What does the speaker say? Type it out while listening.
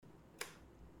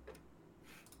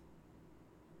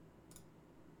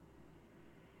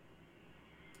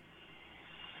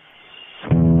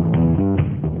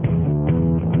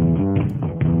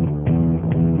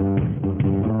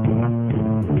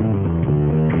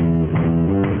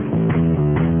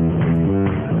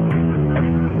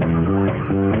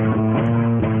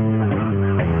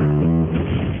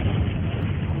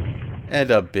And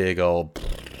a big old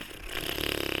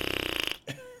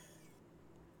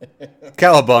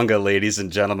Cowabunga, ladies and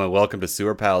gentlemen. Welcome to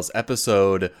Sewer Pals,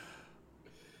 episode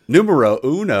numero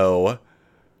uno.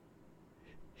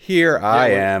 Here I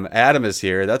am. Adam is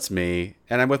here. That's me.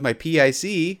 And I'm with my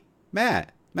PIC,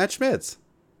 Matt Schmitz.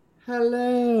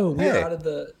 Hello. Hey. We're out of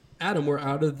the we're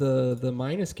out of the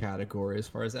minus category as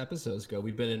far as episodes go.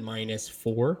 We've been in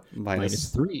 -4,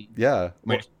 -3, Yeah.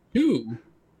 -2,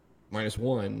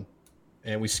 -1,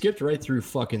 and we skipped right through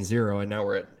fucking 0, and now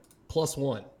we're at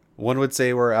 +1. One would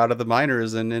say we're out of the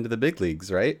minors and into the big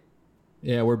leagues, right?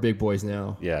 Yeah, we're big boys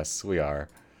now. Yes, we are.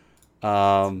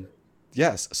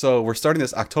 Yes, so we're starting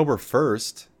this October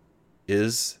 1st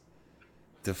is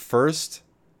the first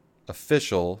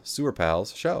official Sewer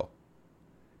Pals show.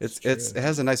 It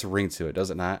has a nice ring to it,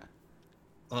 does it not?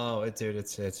 Oh, it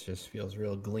just feels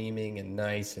real gleaming and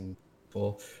nice and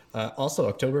full. Also,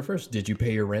 October 1st, did you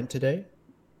pay your rent today?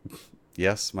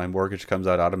 Yes, my mortgage comes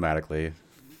out automatically.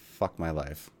 Fuck my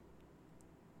life.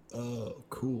 Oh,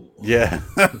 cool. Yeah.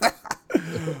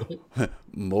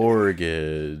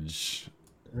 Mortgage.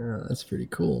 Yeah, that's pretty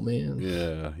cool, man.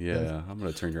 Yeah. I'm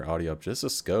going to turn your audio up just a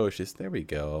skosh. There we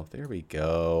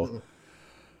go.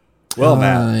 Well,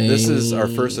 Matt, this is our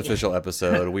first official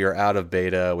episode. We are out of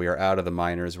beta. We are out of the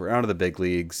minors. We're out of the big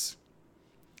leagues.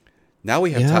 Now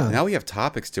we have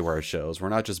topics to our shows. We're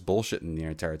not just bullshitting the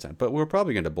entire time, but we're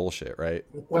probably going to bullshit, right?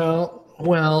 Well,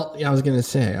 yeah, I was going to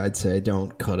say, I'd say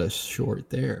don't cut us short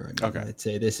there. I mean, Okay. I'd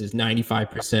say this is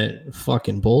 95%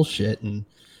 fucking bullshit and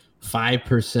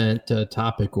 5%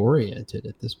 topic oriented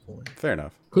at this point. Fair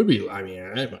enough. Could be. I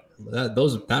mean,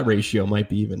 that ratio might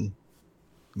be even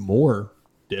more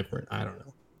different. I don't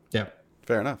know. Yeah.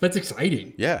 Fair enough. That's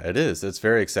exciting. Yeah, it is. It's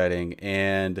very exciting.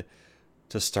 And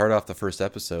to start off the first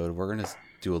episode, we're going to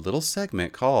do a little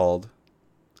segment called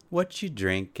What You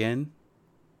Drinking?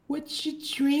 What you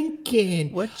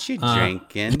drinking? What you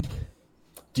drinking?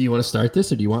 Do you want to start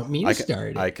this or do you want me to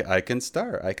start it? I can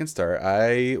start.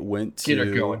 I went to... Get her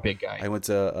going, big guy. I went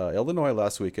to Illinois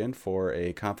last weekend for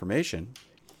a confirmation.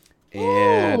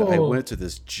 And I went to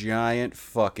this giant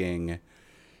fucking...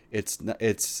 It's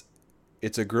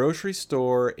a grocery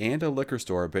store and a liquor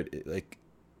store, but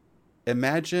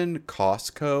imagine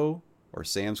Costco or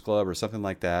Sam's Club or something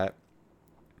like that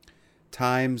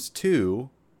times 2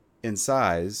 in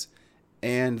size,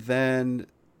 and then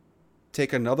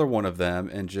take another one of them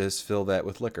and just fill that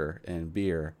with liquor and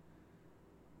beer.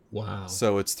 Wow.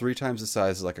 So it's 3 times the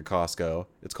size like a Costco.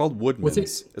 It's called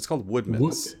Woodman's. It's called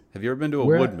Woodman's. Have you ever been to a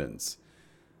Woodman's?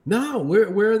 No,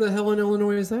 where the hell in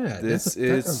Illinois is that?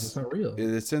 It's not real.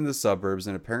 It's in the suburbs,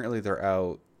 and apparently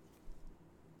they're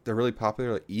really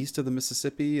popular like, east of the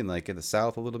Mississippi and like in the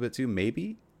south a little bit too,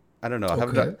 maybe. I don't know. I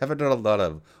haven't done a lot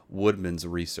of Woodman's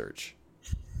research.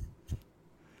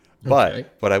 But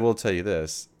I will tell you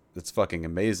this, it's fucking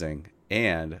amazing,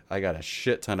 and I got a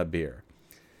shit ton of beer.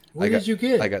 What did you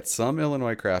get? I got some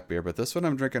Illinois craft beer, but this one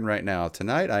I'm drinking right now.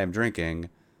 Tonight I'm drinking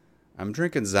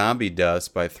Zombie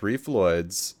Dust by Three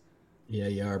Floyds. Yeah,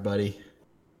 you are, buddy.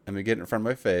 Let me get it in front of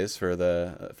my face for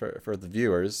the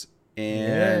viewers.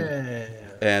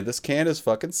 And this can is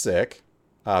fucking sick,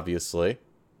 obviously.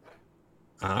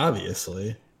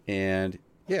 And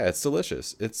yeah, it's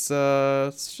delicious. It's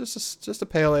just a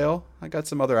pale ale. I got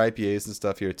some other IPAs and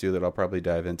stuff here too that I'll probably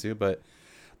dive into, but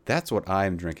that's what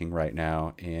I'm drinking right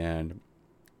now. And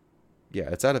yeah,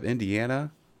 it's out of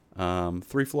Indiana.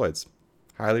 Three Floyds.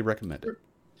 Highly recommended.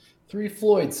 Three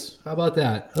Floyds. How about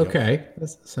that? Okay, that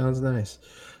sounds nice.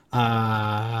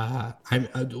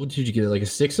 Did you get like a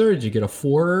 6er? Did you get a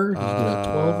 4er? Did you get a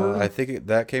 12er? I think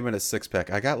that came in a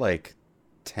 6-pack. I got like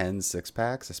 10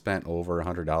 6-packs. I spent over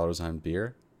 $100 on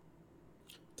beer.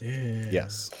 Damn.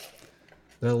 Yes.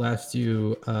 That'll last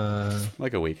you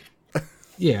like a week.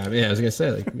 Yeah, I was gonna say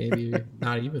like maybe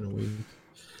not even a week.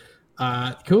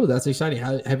 Cool. That's exciting.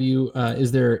 Have you?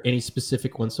 Is there any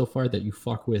specific one so far that you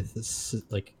fuck with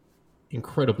like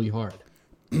incredibly hard?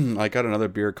 I got another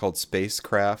beer called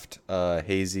Spacecraft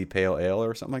Hazy Pale Ale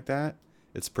or something like that.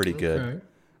 It's pretty good. Okay.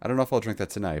 I don't know if I'll drink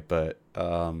that tonight, but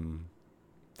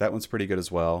that one's pretty good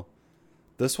as well.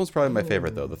 This one's probably my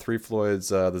favorite though. The Three Floyds,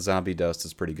 the Zombie Dust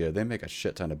is pretty good. They make a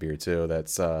shit ton of beer too.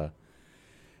 That's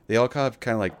they all have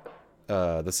kind of like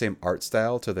the same art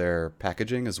style to their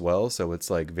packaging as well. So it's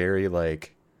like very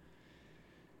like,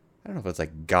 I don't know if it's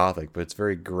like gothic, but it's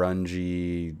very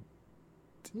grungy.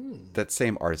 That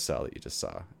same art style that you just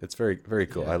saw. It's very, very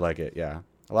cool. Yeah. I like it. Yeah.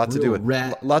 A lot to do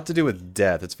with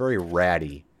death. It's very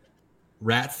ratty.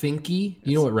 Ratfinky?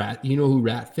 You know who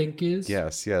Ratfink is?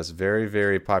 Yes. Very,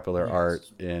 very popular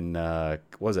art in, what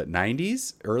was it,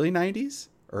 90s? Early 90s?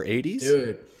 Or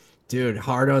 80s? Dude,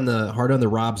 hard on the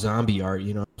Rob Zombie art.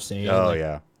 You know what I'm saying? Oh Like,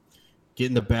 yeah. get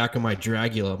in the back of my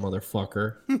Dragula,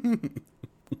 motherfucker.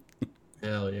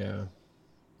 Hell yeah.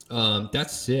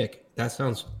 That's sick. That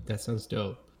sounds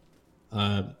dope.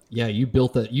 Yeah, you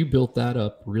built that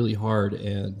up really hard,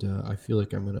 and I feel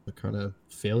like I'm gonna kind of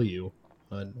fail you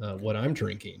on what I'm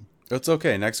drinking. It's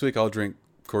okay. Next week I'll drink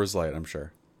Coors Light, I'm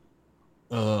sure.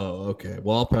 Oh, okay.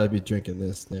 Well, I'll probably be drinking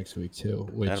this next week too,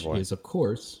 which Attaboy. is, of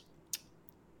course,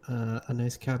 a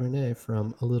nice Cabernet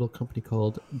from a little company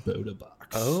called Boda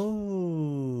Box.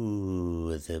 Oh,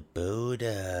 the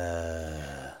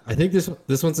Boda. I think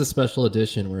this one's a special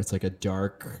edition where it's like a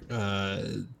dark.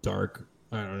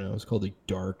 I don't know. It's called like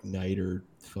Dark Night or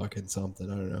fucking something.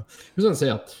 I don't know. It was on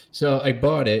sale, so I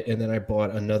bought it, and then I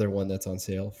bought another one that's on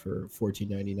sale for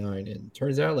 $14.99. And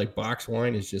turns out like box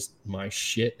wine is just my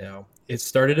shit now. It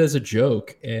started as a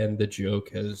joke, and the joke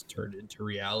has turned into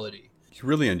reality. You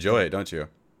really enjoy it, don't you?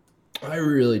 I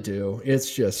really do.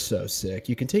 It's just so sick.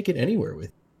 You can take it anywhere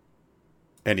with.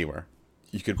 Anywhere.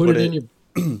 You could Put put it it in your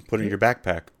put it in your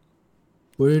backpack.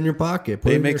 Put it in your pocket. Put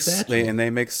They it in make your satchel. they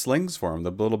make slings for them,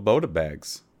 the little Boda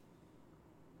bags.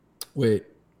 Wait,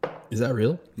 is that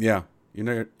real? Yeah. You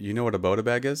know what a Boda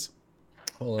bag is?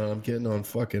 Hold on, I'm getting on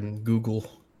fucking Google.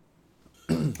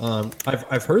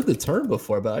 I've heard the term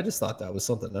before, but I just thought that was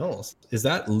something else. Is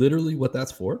that literally what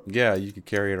that's for? Yeah, you could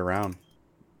carry it around.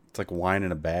 It's like wine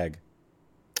in a bag.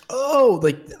 Oh,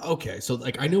 like okay, so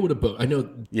like I know what a boat. I know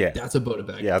Yeah. that's a Boda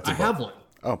bag. Yeah, it's a I boat. have one.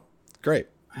 Oh, great.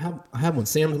 I have one.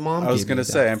 Sam's mom. I was gave gonna me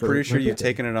say, that I'm for pretty sure my you've birthday.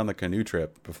 taken it on the canoe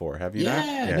trip before, have you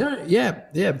not?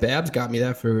 Yeah. Babs got me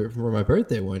that for my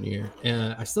birthday one year,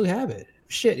 and I still have it.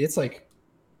 Shit, it's like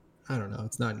I don't know.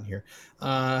 It's not in here.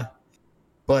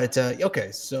 But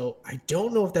okay, so I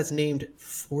don't know if that's named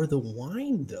for the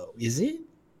wine though. Is it?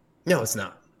 No, it's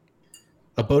not.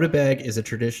 A Boda bag is a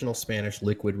traditional Spanish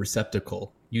liquid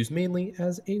receptacle used mainly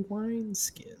as a wine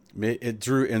skin. It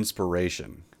drew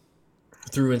inspiration.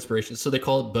 Through inspiration, so they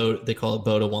call it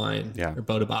Boda wine, Yeah. or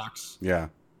Boda box, Yeah,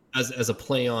 as a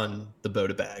play on the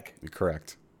Boda bag.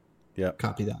 correct. Yep.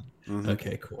 Copy that. Mhm.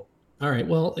 Okay, cool. All right.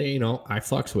 Well, I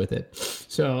fucks with it.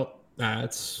 So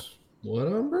that's what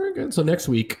I'm bringing. So next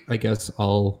week, I guess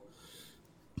I'll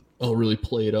really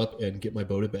play it up and get my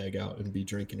Boda bag out and be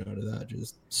drinking out of that,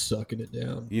 just sucking it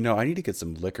down. I need to get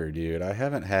some liquor, dude. I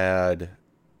haven't had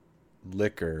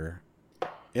liquor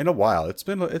in a while. It's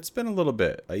been a little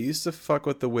bit. I used to fuck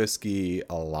with the whiskey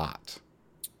a lot,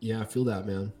 Yeah, I feel that,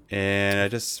 man. and I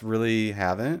just really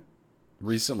haven't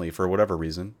recently for whatever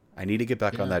reason. I need to get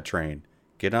back on Yeah. that train.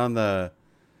 Get on the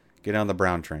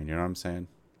brown train. You know what I'm saying?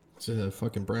 It's a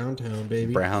fucking Brown Town,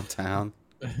 baby. Brown town.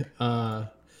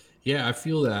 Yeah, I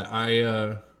feel that.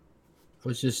 I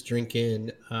was just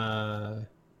drinking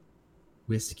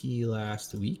whiskey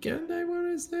last weekend. I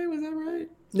want to say, was that right?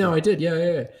 No, I did.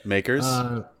 Yeah. Makers.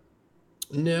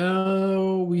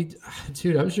 No,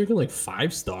 dude, I was drinking like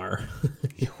 5-star.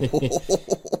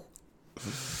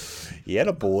 Yeah,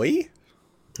 a boy.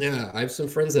 Yeah, I have some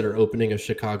friends that are opening a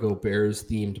Chicago Bears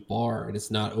themed bar, and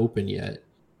it's not open yet.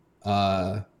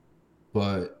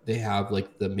 But they have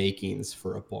like the makings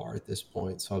for a bar at this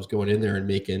point. So I was going in there and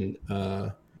making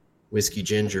whiskey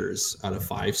gingers out of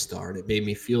 5-star, and it made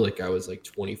me feel like I was like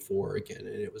 24 again,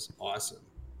 and it was awesome.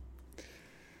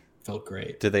 Felt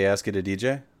great. Did they ask you to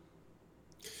DJ?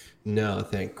 No,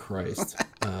 thank Christ.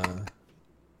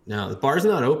 No, the bar's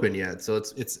not open yet, so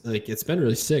it's been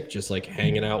really sick, just like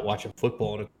hanging out watching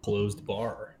football in a closed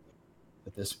bar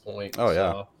at this point. Oh,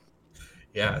 yeah. So,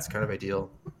 yeah, it's kind of ideal.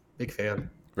 Big fan.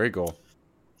 Very cool.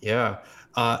 Yeah.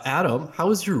 Adam, how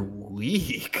was your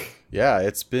week? Yeah,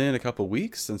 it's been a couple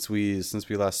weeks since we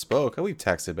last spoke. We've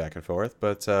texted back and forth,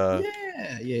 but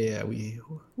Yeah. We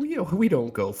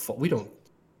don't go far. We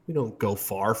don't go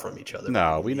far from each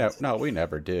other. we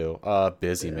never do.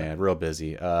 Busy, Yeah. man, real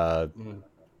busy. Mm.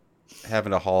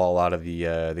 Having to haul a lot of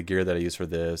the gear that I use for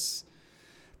this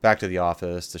back to the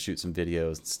office to shoot some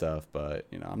videos and stuff. But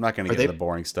I'm not going to get into the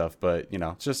boring stuff. But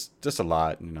it's just a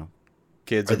lot.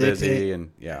 Kids are busy,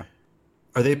 and yeah.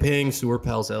 Are they paying Sewer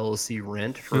Pals LLC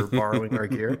rent for borrowing our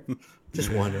gear?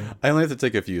 Just wondering. I only have to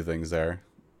take a few things there,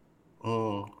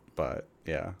 Oh. but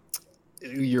yeah.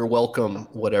 You're welcome,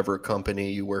 whatever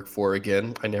company you work for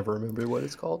again. I never remember what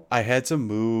it's called. I had to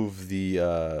move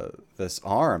the this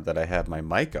arm that I have my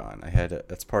mic on.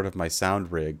 That's part of my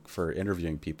sound rig for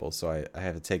interviewing people, so I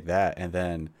had to take that, and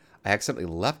then I accidentally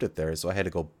left it there, so I had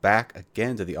to go back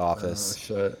again to the office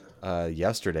Shit.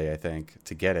 yesterday, I think,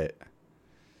 to get it.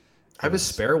 I have a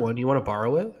spare one. You want to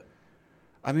borrow it?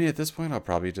 I mean, at this point, I'll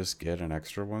probably just get an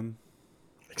extra one.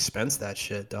 Expense that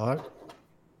shit, dog.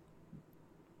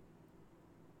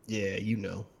 Yeah, you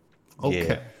know.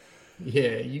 Okay.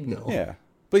 Yeah, you know. Yeah.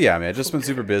 But yeah, man, just been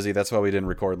super busy. That's why we didn't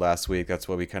record last week. That's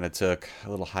why we kind of took a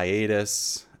little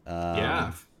hiatus.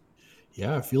 Yeah.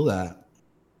 Yeah, I feel that.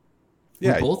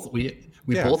 Yeah.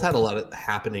 We Yeah. both had a lot of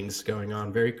happenings going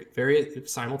on very very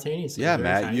simultaneously. Yeah, Very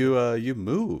Matt, exciting. you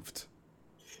moved.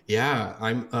 Yeah,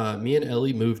 I'm me and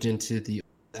Ellie moved into the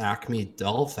Acme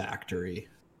Doll Factory.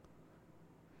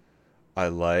 I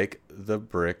like the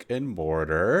brick and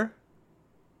mortar.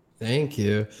 Thank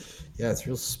you. Yeah, it's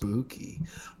real spooky.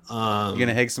 You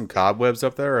gonna hang some cobwebs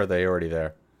up there, or are they already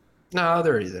there? No,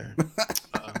 they're already there.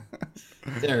 Um,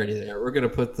 they're already there. We're gonna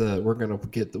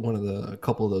get a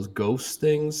couple of those ghost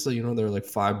things. So they're like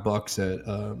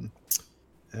 $5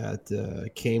 at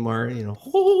Kmart.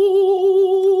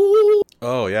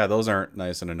 Oh yeah, those aren't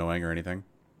nice and annoying or anything.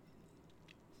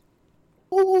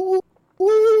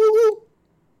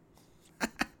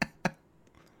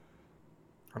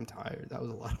 I'm tired. That was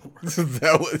a lot of work.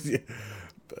 That was.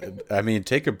 I mean,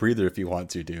 take a breather if you want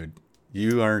to, dude.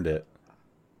 You earned it.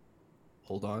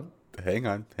 Hold on. Hang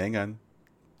on, hang on.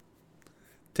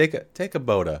 Take a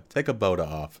Boda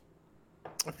off.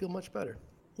 I feel much better.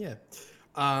 Yeah.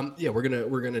 Yeah,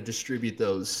 we're gonna distribute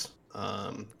those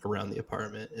around the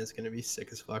apartment. It's gonna be sick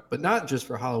as fuck. But not just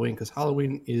for Halloween, because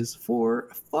Halloween is for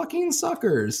fucking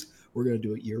suckers. We're gonna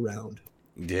do it year round.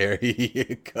 There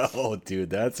you go, dude.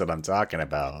 That's what I'm talking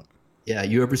about. Yeah,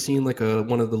 you ever seen like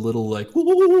one of the little like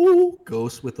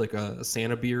ghosts with like a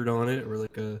Santa beard on it, or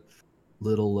like a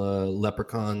little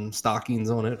leprechaun stockings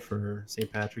on it for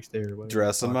St. Patrick's Day or whatever?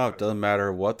 Dress them up. Doesn't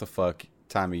matter what the fuck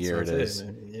time of year it is.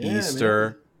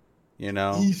 Easter,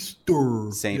 Easter,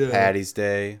 St. Patty's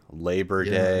Day, Labor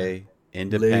Day,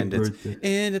 Independence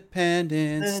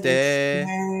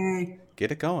Day.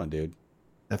 Get it going, dude.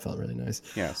 That felt really nice.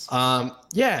 Yes.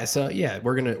 Yeah. So yeah,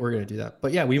 we're gonna do that.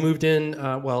 But yeah, we moved in.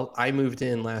 Well, I moved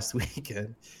in last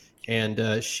weekend,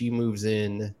 and she moves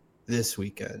in this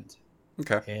weekend.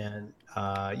 Okay. And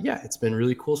yeah, it's been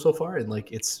really cool so far. And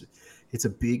like, it's a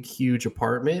big, huge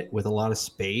apartment with a lot of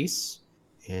space.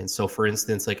 And so, for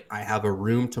instance, like I have a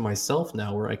room to myself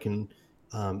now where I can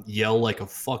yell like a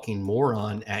fucking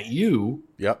moron at you.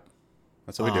 Yep.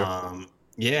 That's what we do.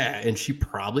 Yeah, and she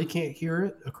probably can't hear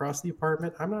it across the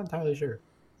apartment. I'm not entirely sure.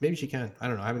 Maybe she can. I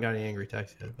don't know. I haven't got any angry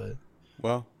texts yet, but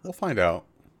well, we'll find out.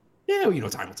 Yeah,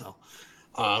 time will tell.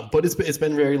 But it's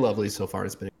been very lovely so far.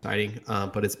 It's been exciting,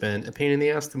 but it's been a pain in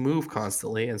the ass to move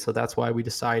constantly, and so that's why we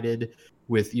decided,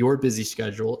 with your busy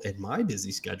schedule and my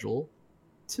busy schedule,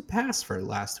 to pass for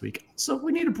last week. So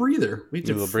we need a breather. We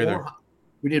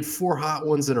did 4 hot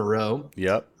ones in a row.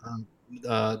 Yep.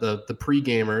 The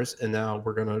pre-gamers, and now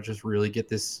we're gonna just really get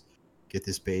this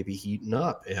baby heating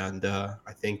up. And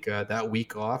I think that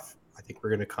week off, I think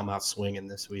we're gonna come out swinging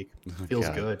this week. Feels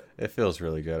good. It feels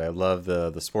really good. I love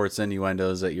the sports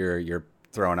innuendos that you're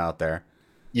throwing out there.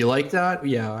 You like that?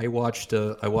 Yeah, I watched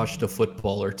a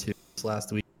football or two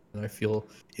last week, and I feel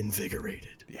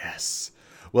invigorated. Yes.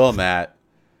 Well, Matt,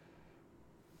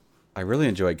 I really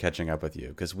enjoyed catching up with you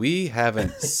because I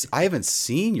haven't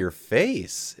seen your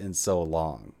face in so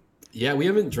long. Yeah, we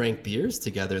haven't drank beers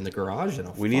together in the garage in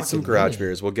a We need some garage minute.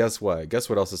 beers. Well, guess what? Guess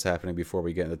what else is happening before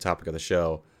we get into the topic of the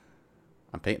show?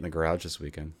 I'm painting the garage this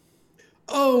weekend.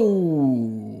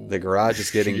 Oh, the garage is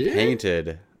getting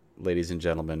painted, ladies and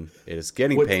gentlemen. It is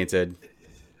getting painted.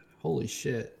 Holy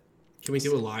shit! Can we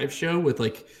do a live show with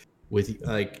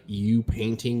you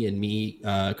painting and me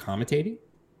commentating?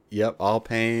 Yep, I'll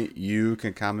paint. You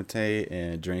can commentate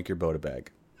and drink your Boda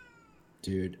bag.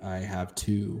 Dude, I have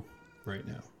 2 right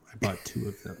now. I bought 2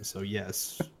 of them, so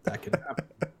yes, that can happen.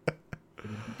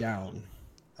 Down.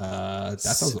 That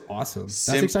sounds awesome. That's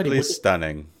Simply exciting.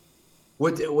 Stunning.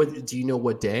 What do you know?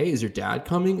 What day is your dad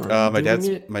coming? My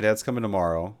dad's coming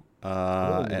tomorrow,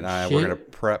 and we're gonna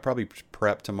probably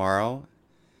prep tomorrow.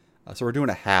 So we're doing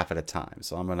a half at a time.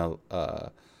 So I'm gonna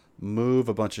move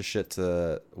a bunch of shit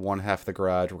to one half of the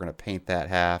garage. We're gonna paint that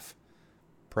half,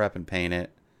 prep and paint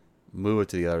it, move it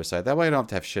to the other side. That way I don't have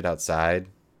to have shit outside.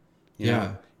 You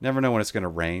know? Never know when it's gonna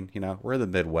rain. We're in the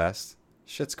Midwest.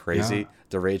 Shit's crazy.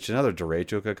 Yeah. Another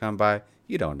derecho could come by.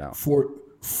 You don't know.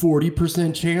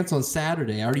 40% chance on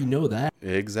Saturday. I already know that.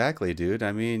 Exactly, dude.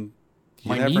 I mean,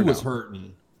 my knee was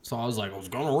hurting, so I was like, it's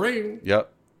gonna rain.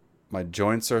 Yep. My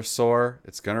joints are sore.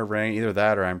 It's gonna rain. Either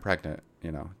that or I'm pregnant.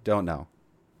 Don't know.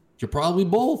 You're probably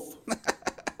both.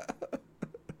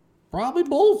 Probably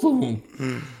both of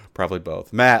them. Probably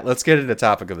both. Matt, let's get into the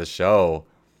topic of the show.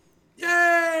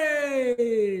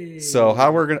 Yay! So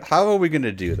how are we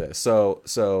gonna do this?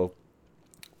 So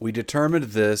we determined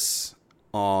this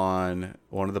on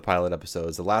one of the pilot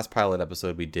episodes. The last pilot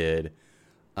episode we did,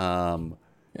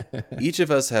 each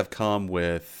of us have come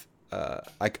with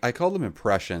I call them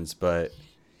impressions, but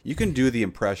you can do the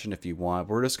impression if you want.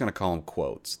 We're just gonna call them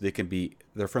quotes.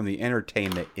 They're from the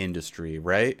entertainment industry,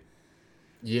 right?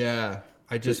 Yeah,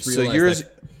 I just So realized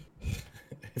that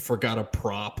I forgot a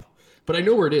prop, but I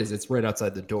know where it is. It's right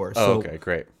outside the door. Oh, So okay,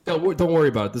 great, don't worry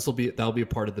about it. That'll be a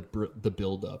part of the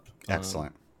build up.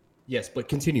 excellent. Yes, but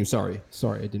continue. Sorry,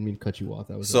 I didn't mean to cut you off.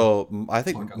 That was So I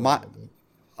think talk out loud.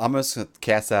 I'm just gonna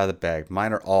cast out of the bag.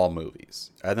 Mine are all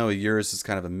movies. I know yours is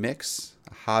kind of a mix,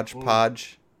 a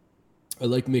hodgepodge. I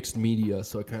like mixed media,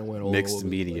 so I kind of went all Mixed over the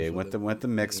media. place with Went the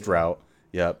mixed route.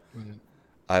 Yep. Right.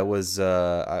 I was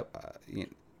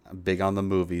I'm big on the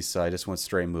movies, so I just went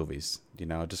straight movies. You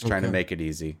know, just trying to Okay. make it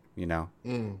easy. You know.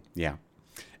 Yeah.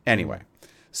 Anyway,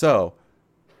 so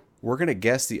we're gonna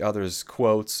guess the other's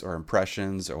quotes or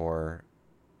impressions or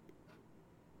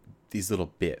these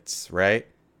little bits, right?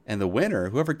 And the winner,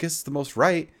 whoever gets the most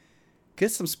right,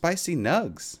 gets some spicy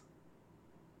nugs.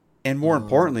 And more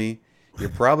importantly, you're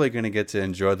probably going to get to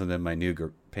enjoy them in my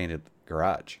new painted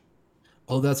garage.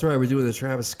 Oh, that's right. We're doing the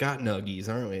Travis Scott nuggies,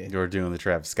 aren't we? You're doing the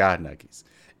Travis Scott nuggies.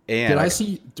 And Did I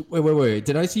see? Wait.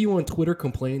 Did I see you on Twitter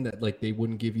complain that like they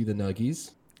wouldn't give you the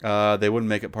nuggies? they wouldn't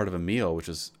make it part of a meal, which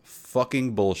is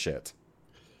fucking bullshit.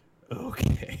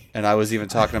 Okay. And I was even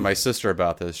talking to my sister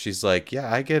about this. She's like,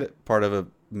 yeah, I get it part of a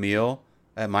meal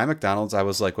at my McDonald's. I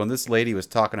was like, when this lady was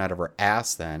talking out of her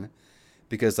ass then,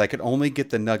 because I could only get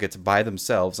the nuggets by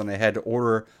themselves and I had to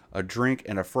order a drink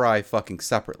and a fry fucking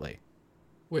separately.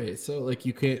 Wait, so like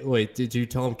you can't wait, did you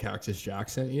tell him Cactus Jack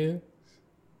sent you?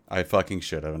 I fucking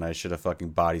should have, and I should have fucking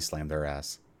body slammed their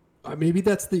ass. Maybe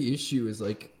that's the issue is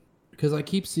like because I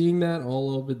keep seeing that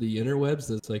all over the interwebs.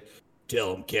 That's like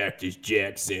tell him Cactus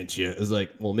Jack sent you. It's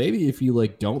like, well, maybe if you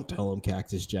like don't tell him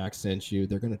Cactus Jack sent you,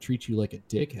 they're gonna treat you like a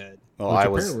dickhead. Well,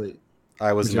 Which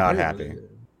I was which not apparently- happy.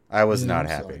 I was Yeah, not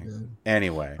I'm happy. sorry, man.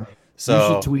 Anyway, You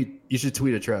so should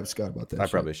tweet at Travis Scott about that. I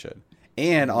shit. probably should.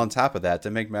 And on top of that, to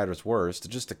make matters worse,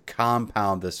 to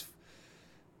compound this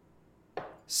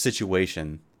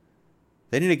situation,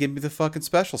 they need to give me the fucking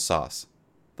special sauce,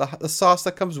 the sauce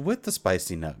that comes with the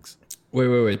spicy nugs.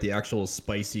 Wait. The actual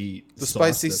spicy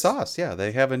Spicy sauce, yeah.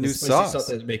 They have a new sauce sauce.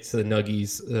 that makes the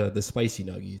nuggies the spicy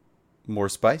nuggies. More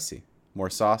spicy, more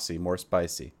saucy, more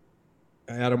spicy.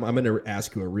 Adam, I'm going to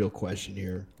ask you a real question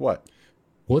here. What?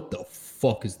 What the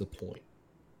fuck is the point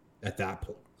at that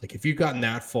point? Like, if you've gotten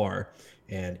that far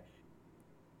and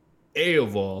A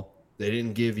of all, they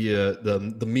didn't give you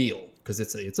the meal because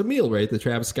it's a meal, right? The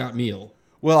Travis Scott meal.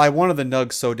 Well, I wanted the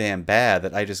nugs so damn bad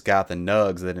that I just got the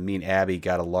nugs. That me and Abby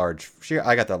got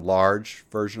I got the large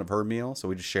version of her meal, so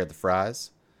we just shared the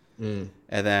fries. And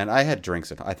then I had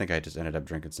drinks I think I just ended up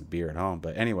drinking some beer at home.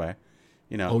 But anyway,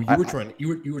 you know. Oh, you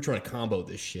were trying to combo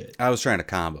this shit. I was trying to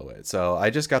combo it, so I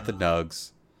just got the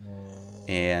nugs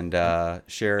and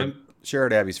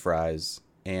shared Abby's fries,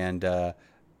 and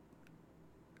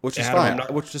which is Adam,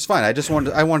 fine. Which is fine.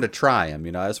 I wanted to try them.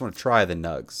 You know, I just want to try the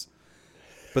nugs.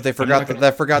 But they forgot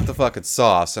they forgot the fucking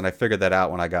sauce, and I figured that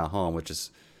out when I got home, which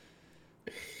is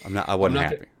I wasn't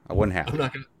happy.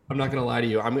 I'm not gonna lie to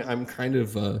you. I'm kind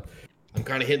of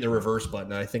hitting the reverse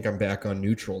button. I think I'm back on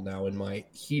neutral now in my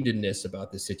heatedness about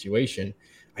this situation.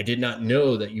 I did not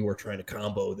know that you were trying to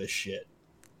combo this shit.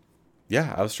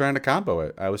 Yeah, I was trying to combo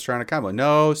it.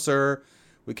 No, sir,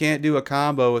 we can't do a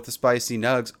combo with the spicy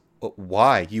nugs.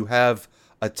 Why? You have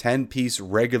a 10-piece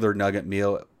regular nugget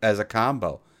meal as a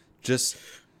combo. Just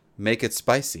make it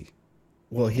spicy.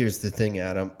 Well, here's the thing,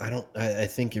 Adam. I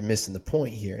think you're missing the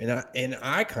point here, and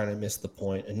I kind of missed the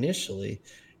point initially,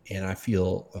 and I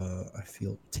feel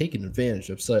taken advantage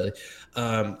of slightly.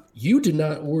 You did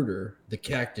not order the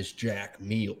Cactus Jack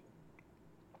meal.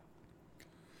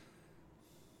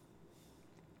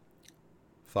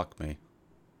 Fuck me.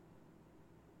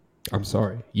 I'm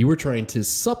sorry. You were trying to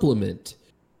supplement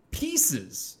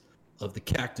pieces of the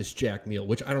Cactus Jack meal,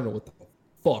 which I don't know what the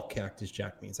fuck Cactus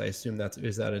Jack means. I assume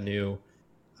is that a new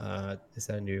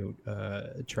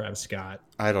Travis Scott?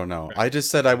 I don't know. I just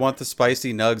said I want the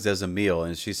spicy nugs as a meal,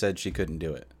 and she said she couldn't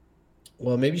do it.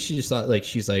 Well, maybe she just thought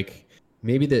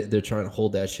maybe they're trying to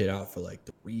hold that shit out for like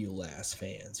the real ass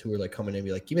fans who are like coming in and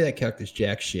be like, give me that Cactus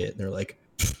Jack shit, and they're like,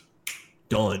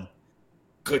 done,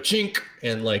 ka-chink,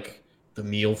 and like the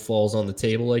meal falls on the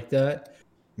table like that.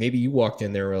 Maybe you walked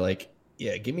in there and were like,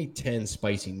 yeah, give me 10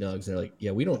 spicy nugs. And they're like,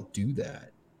 yeah, we don't do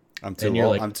that. I'm too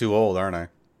old. I'm too old, aren't I?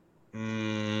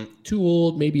 Too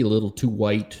old, maybe a little too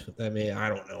white. I mean, I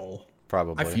don't know.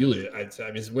 Probably. I feel it. I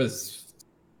mean, it was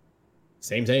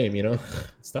same, you know,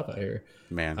 stuff out here.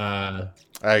 Man, I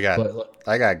got.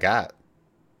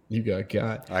 You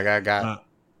got. I got.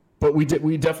 But we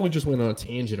definitely just went on a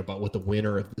tangent about what the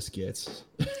winner of this gets.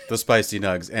 The spicy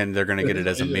nugs, and they're gonna get it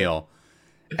as a meal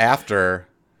after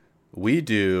we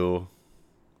do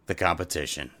the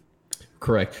competition.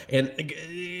 Correct. And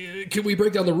can we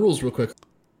break down the rules real quick?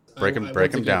 Break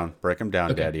them down,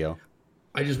 okay. Daddy-o.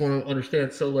 I just want to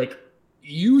understand. So, like,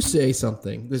 you say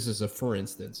something. This is a for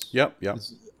instance. Yep.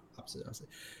 Opposite.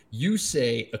 You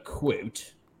say a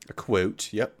quote. A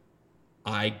quote. Yep.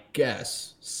 I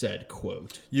guess said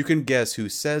quote. You can guess who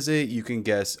says it. You can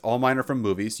guess. All mine are from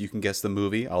movies. You can guess the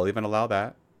movie. I'll even allow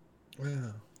that.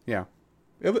 Wow. Yeah.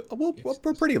 We're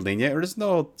pretty lenient. There's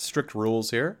no strict rules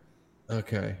here.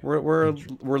 Okay. We're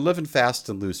living fast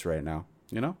and loose right now.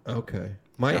 You know. Okay.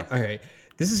 All right.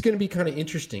 This is going to be kind of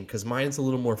interesting because mine's a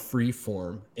little more free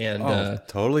form and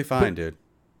totally fine, dude.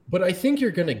 But I think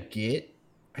you're gonna get.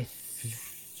 I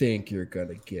think you're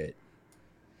gonna get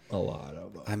a lot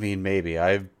of them. I mean, maybe.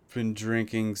 I've been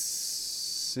drinking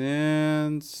since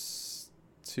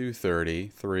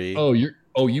 2:33.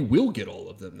 You will get all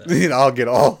of them then. I'll get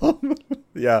all of them.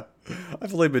 Yeah.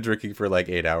 I've only been drinking for like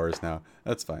 8 hours now.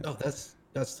 That's fine. Oh, that's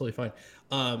totally fine.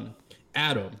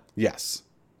 Adam. Yes.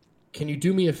 Can you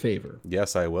do me a favor?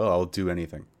 Yes, I will. I'll do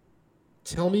anything.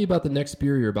 Tell me about the next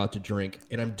beer you're about to drink.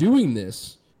 And I'm doing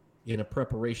this in a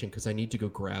preparation because I need to go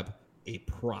grab a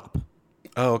prop.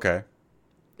 Oh, okay.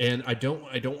 And I don't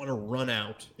want to run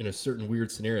out in a certain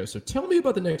weird scenario. So tell me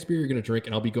about the next beer you're going to drink,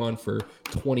 and I'll be gone for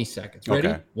 20 seconds. Ready?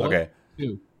 Okay. 1,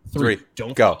 2, 3.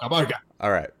 Don't go.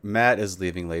 All right. Matt is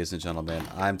leaving, ladies and gentlemen.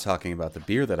 I'm talking about the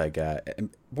beer that I got.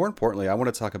 And more importantly, I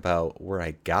want to talk about where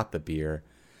I got the beer.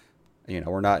 You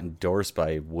know, we're not endorsed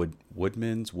by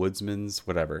Woodsman's,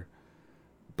 whatever.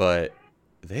 But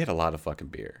they had a lot of fucking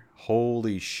beer.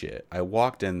 Holy shit. I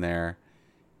walked in there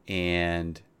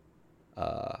and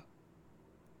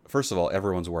first of all,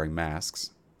 everyone's wearing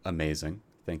masks. Amazing.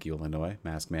 Thank you, Illinois.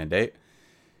 Mask mandate.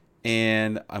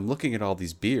 And I'm looking at all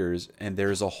these beers, and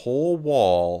there's a whole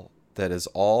wall that is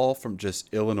all from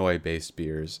just Illinois-based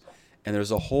beers. And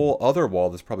there's a whole other wall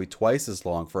that's probably twice as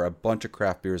long for a bunch of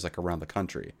craft beers like around the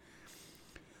country.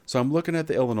 So I'm looking at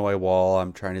the Illinois wall.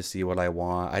 I'm trying to see what I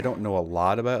want. I don't know a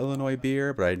lot about Illinois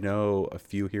beer, but I know a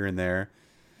few here and there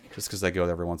just because I go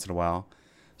there every once in a while.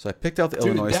 So I picked out the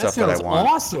Illinois stuff that I want.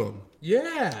 Awesome.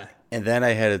 Yeah. And then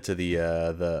I headed to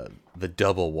the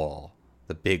double wall,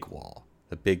 the big wall,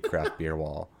 the big craft beer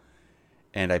wall.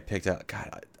 And I picked out,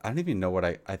 God, I don't even know what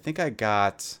I think I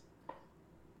got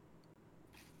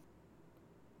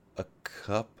a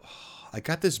cup. I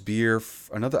got this beer,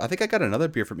 I think I got another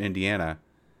beer from Indiana.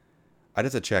 I'd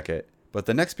have to check it. But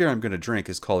the next beer I'm going to drink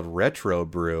is called Retro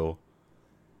Brew.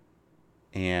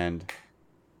 And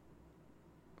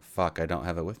fuck, I don't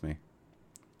have it with me.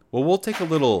 Well, we'll take a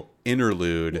little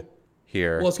interlude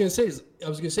here. Well, I was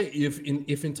gonna say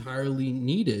if entirely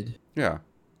needed, yeah,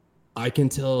 I can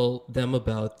tell them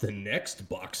about the next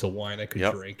box of wine I could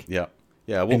drink. Yeah.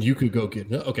 And you could go get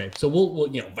okay. So we'll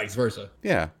vice versa.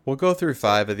 Yeah, we'll go through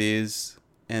 5 of these,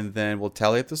 and then we'll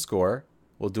tally up the score.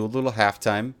 We'll do a little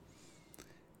halftime,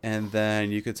 and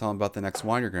then you can tell them about the next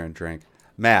wine you're going to drink.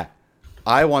 Matt,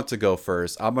 I want to go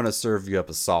first. I'm going to serve you up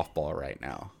a softball right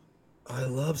now. I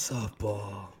love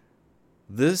softball.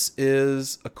 This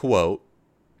is a quote,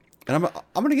 and I'm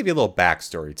going to give you a little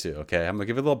backstory too, okay? I'm going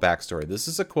to give you a little backstory. This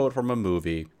is a quote from a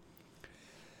movie,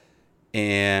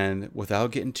 and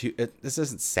without getting too... this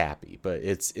isn't sappy, but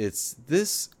it's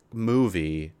this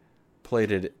movie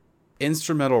played an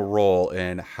instrumental role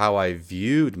in how I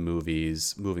viewed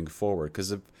movies moving forward,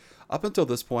 because up until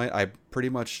this point, I pretty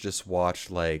much just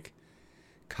watched, like,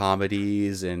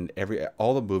 comedies, and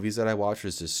all the movies that I watched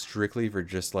was just strictly for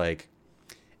just, like,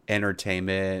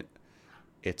 entertainment.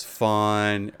 It's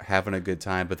fun, having a good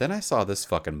time. But then I saw this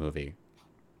fucking movie,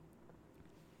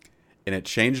 and it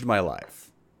changed my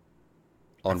life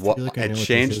on what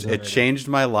it changed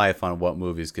my life on what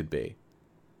movies could be.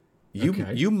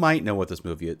 You might know what this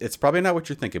movie is. It's probably not what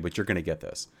you're thinking, but you're gonna get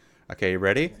this. Okay, you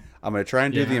ready? I'm gonna try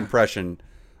and do the impression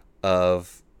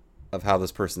of how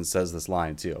this person says this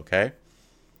line too. Okay.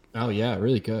 Oh yeah,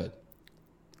 really good.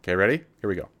 Okay, ready? Here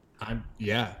we go.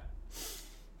 Yeah.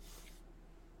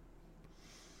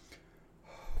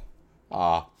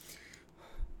 Oh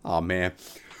man.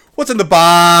 What's in the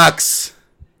box?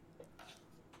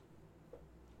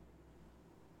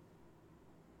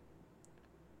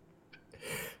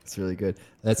 It's really good.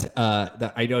 That's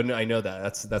that I know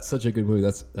that. That's such a good movie.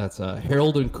 That's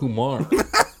Harold and Kumar.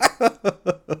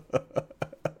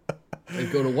 They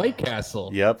go to White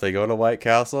Castle. Yep, they go to White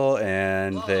Castle,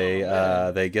 and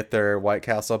they get their White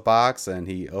Castle box, and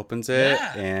he opens it,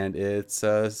 and it's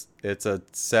a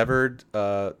severed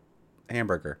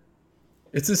hamburger.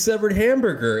 It's a severed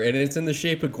hamburger, and it's in the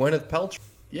shape of Gwyneth Paltrow.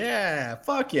 Yeah,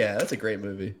 fuck yeah, that's a great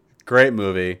movie. Great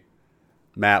movie.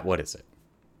 Matt, what is it?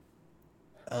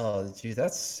 Oh, dude,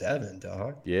 that's 7,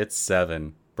 dog. It's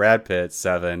 7. Brad Pitt,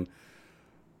 7.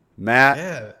 Matt,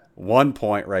 Yeah. 1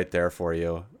 point right there for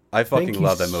you. I fucking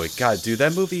love that movie. God, dude,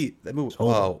 that movie, So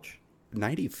much.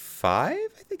 95,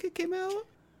 I think it came out?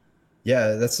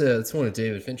 Yeah, that's one of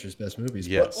David Fincher's best movies.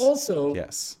 Yes. But also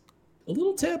Yes. a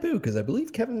little taboo because I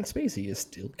believe Kevin Spacey is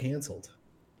still canceled.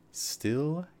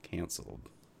 Still canceled.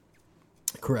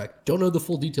 Correct. Don't know the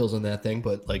full details on that thing,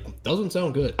 but like doesn't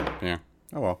sound good. Yeah.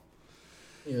 Oh, well.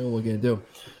 You know what we're gonna do.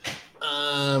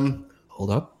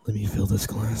 Hold up. Let me fill this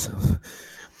glass of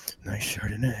nice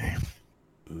Chardonnay.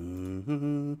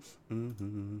 Mm-hmm,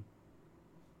 mm-hmm.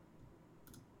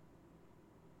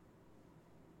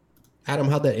 Adam,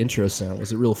 how'd that intro sound?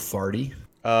 Was it real farty?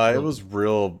 It was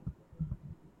real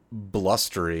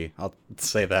blustery. I'll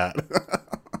say that.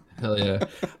 Hell yeah.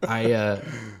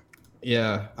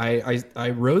 I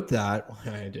wrote that.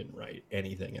 I didn't write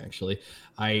anything actually.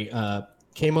 I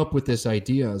came up with this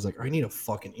idea. I was like, I need a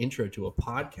fucking intro to a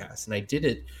podcast, and I did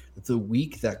it the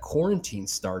week that quarantine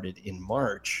started in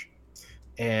March.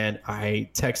 And I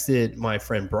texted my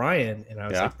friend Brian, and I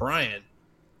was like, Brian,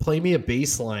 play me a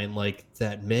bass line like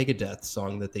that Megadeth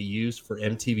song that they used for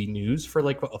MTV News for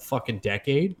like a fucking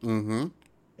decade. Mm-hmm.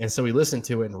 And so we listened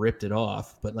to it and ripped it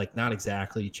off, but like not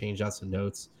exactly. He changed out some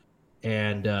notes,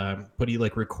 and but he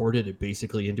like recorded it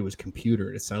basically into his computer,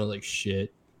 and it sounded like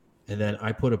shit. And then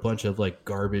I put a bunch of like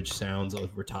garbage sounds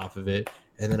over top of it,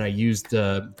 and then I used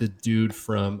the dude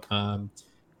from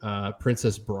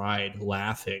Princess Bride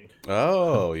laughing.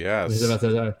 Oh, yes. He's about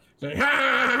to die. Like,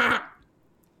 "Ah!"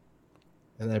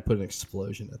 And then I put an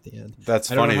explosion at the end. That's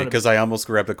funny because I almost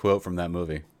grabbed a quote from that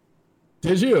movie.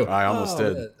 Did you? I almost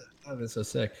did. That was so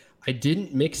sick. I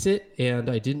didn't mix it and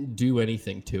I didn't do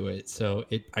anything to it, so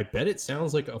I bet it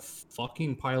sounds like a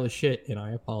fucking pile of shit, and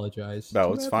I apologize.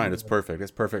 No, it's fine. It's perfect.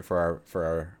 It's perfect for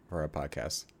our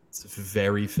podcast. It's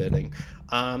very fitting.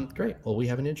 Great. Well, we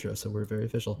have an intro, so we're very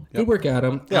official. Yep. Good work,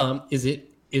 Adam. Yep.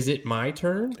 Is it my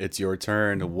turn? It's your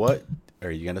turn. What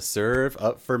are you gonna serve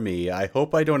up for me? I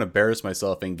hope I don't embarrass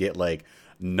myself and get like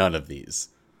none of these.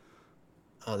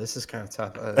 Oh, this is kind of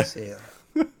tough. Let's see.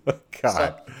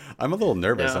 God, I'm a little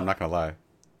nervous. No. I'm not gonna lie.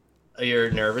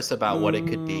 You're nervous about what it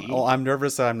could be? Oh, I'm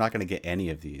nervous that I'm not gonna get any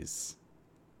of these.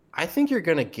 I think you're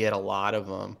gonna get a lot of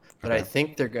them, but I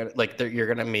think they're gonna you're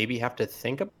gonna maybe have to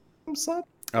think about some.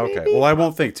 Okay. Maybe? Well, I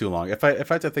won't think too long. If I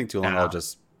have to think too long, I'll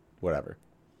just whatever.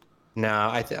 No,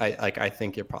 I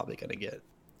think you're probably gonna get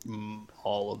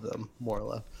all of them more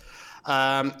or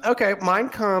less. Okay, mine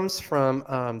comes from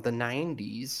the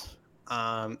 '90s,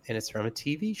 and it's from a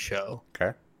TV show.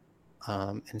 Okay.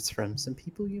 And it's from some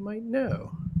people you might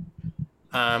know.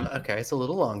 Okay, it's a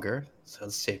little longer, so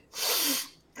let's see.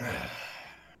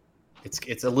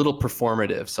 It's a little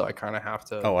performative, so I kind of have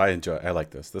to. Oh, I like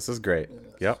this. This is great.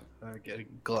 Yep. I get a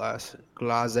glaze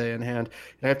in hand,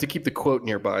 and I have to keep the quote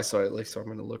nearby, so I'm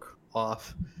going to look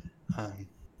off.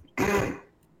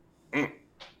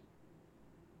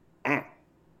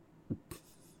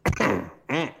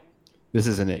 This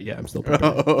isn't it yet. I'm still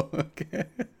prepared. Oh, okay.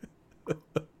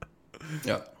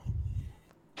 Yeah.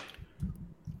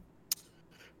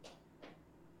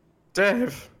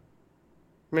 Dave,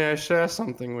 may I share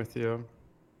something with you?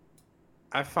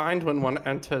 I find when one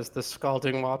enters the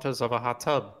scalding waters of a hot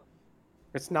tub,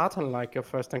 it's not unlike your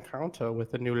first encounter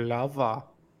with a new lover.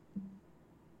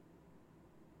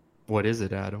 What is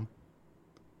it, Adam?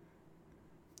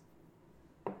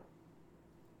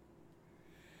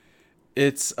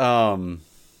 It's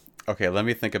okay, let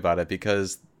me think about it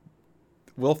because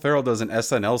Will Ferrell does an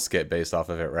SNL skit based off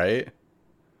of it, right?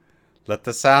 Let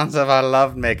the sounds of our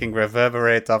lovemaking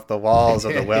reverberate off the walls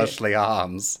of the Welshly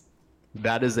Arms.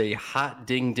 That is a hot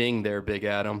ding ding there, Big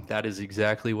Adam. That is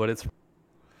exactly what it's.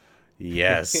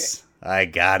 Yes, I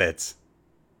got it.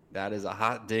 That is a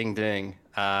hot ding ding.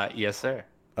 Yes, sir.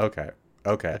 Okay.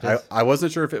 I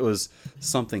wasn't sure if it was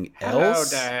something Hello, else.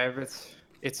 Dave.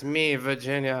 It's me,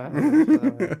 Virginia.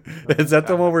 Is that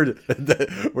the one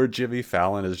where Jimmy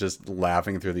Fallon is just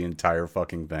laughing through the entire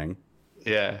fucking thing?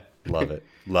 Yeah. Love it.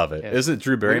 Love it. Yeah. Isn't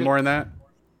Drew Barrymore in that?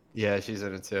 Yeah, she's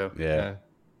in it too. Yeah.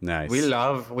 Nice. We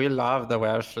love the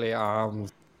Welshly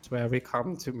Arms. It's where we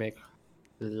come to make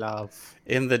love.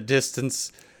 In the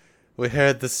distance, we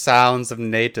heard the sounds of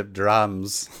native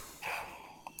drums.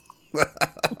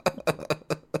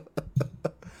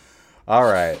 All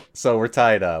right, so we're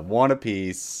tied up. One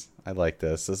apiece. I like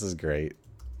this. This is great.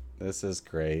 This is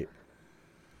great.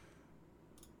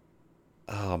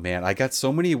 Oh, man. I got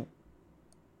so many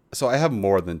So I have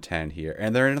more than 10 here,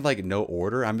 and they're in like no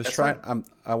order. I'm just trying.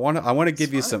 I want to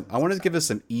give you some. I want to give us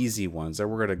some easy ones, that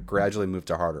we're gonna gradually move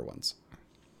to harder ones.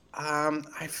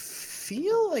 I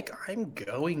feel like I'm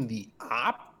going the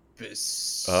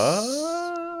opposite.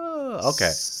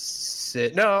 Okay.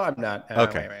 No, I'm not.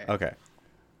 Okay. Wait. Okay.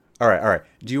 All right.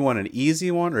 Do you want an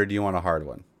easy one or do you want a hard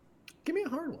one? Give me a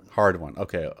hard one. Hard one.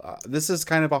 Okay. This is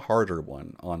kind of a harder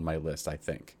one on my list, I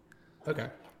think. Okay.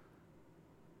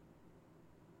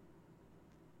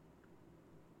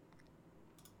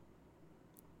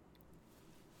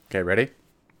 Okay, ready?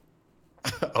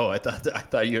 Oh, I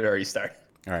thought you had already started.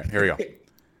 All right, here we go.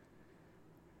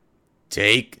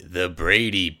 Take the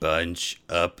Brady Bunch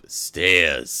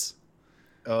upstairs.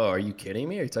 Oh, are you kidding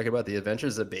me? Are you talking about the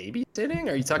Adventures of Babysitting?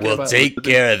 Are you talking We'll about take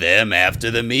care of them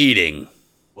after the meeting.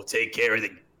 We'll take care of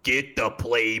the Get the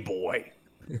Playboy.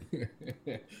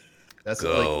 That's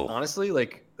Go. like, honestly,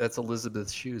 like that's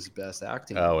Elizabeth Shue's best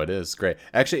acting. Oh, it is great.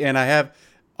 Actually, and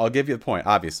I'll give you the point.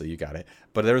 Obviously, you got it.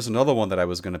 But there was another one that I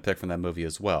was going to pick from that movie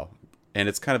as well. And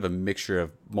it's kind of a mixture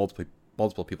of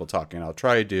multiple people talking. I'll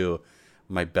try to do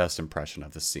my best impression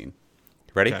of the scene.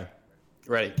 Ready? Okay.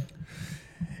 Ready.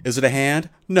 Is it a hand?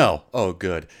 No. Oh,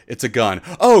 good. It's a gun.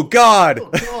 Oh, God. Oh,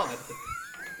 God.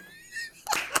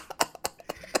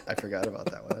 I forgot about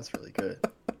that one. That's really good.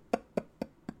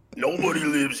 Nobody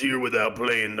lives here without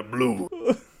playing the blues.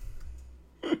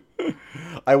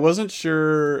 I wasn't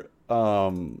sure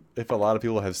if a lot of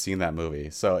people have seen that movie.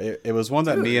 So it was one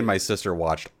that me and my sister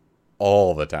watched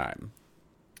all the time.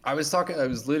 I was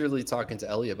literally talking to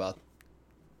Ellie about.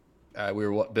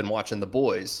 Been watching The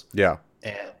Boys. Yeah.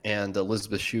 And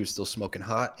Elizabeth Shue is still smoking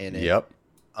hot in it. Yep.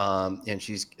 And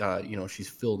she's she's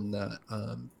filled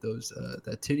those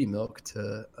that titty milk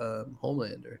to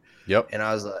Homelander. Yep. And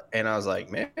I was like,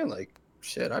 man, like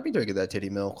shit, I'd be drinking that titty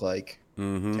milk like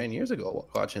 10 years ago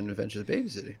watching Adventures of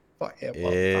Babysitting. Fuck yeah,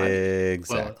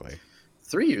 Exactly.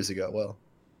 3 years ago. Well,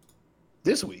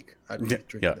 this week I'd be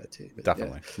drinking that titty. But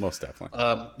definitely, most definitely.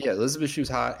 Yeah, Elizabeth Shue's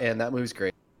hot, and that movie's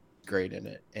great in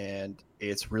it, and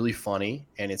it's really funny,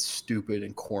 and it's stupid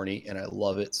and corny, and I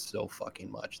love it so fucking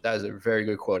much. That is a very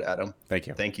good quote, Adam. Thank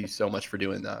you. Thank you so much for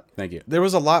doing that. Thank you. There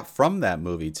was a lot from that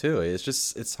movie too.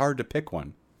 It's hard to pick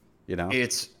one, you know.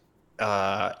 It's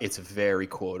very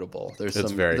quotable. There's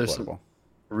some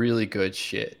really good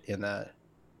shit in that.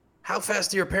 How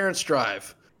fast do your parents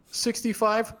drive?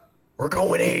 65? We're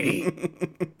going 80.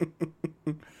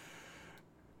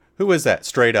 Who is that?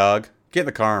 Stray dog. Get in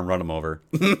the car and run him over.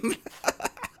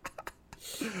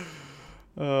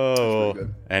 Oh.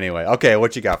 Anyway, okay,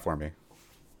 what you got for me?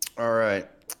 All right.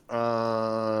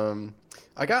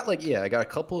 I got a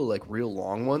couple of like real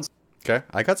long ones. Okay,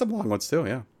 I got some long ones too.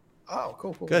 Yeah. Oh,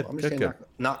 cool. Good. I'm just good.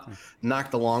 gonna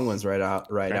knock the long ones right out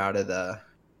of the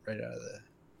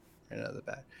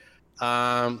bat.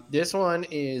 This one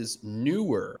is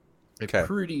newer. Okay.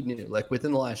 Pretty new, like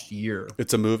within the last year.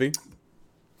 It's a movie.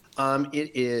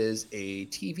 It is a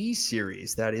TV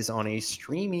series that is on a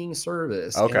streaming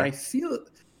service. Okay. And I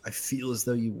feel as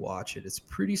though you watch it. It's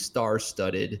pretty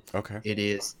star-studded. Okay. It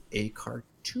is a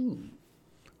cartoon.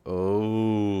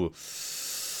 Oh.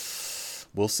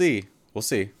 We'll see.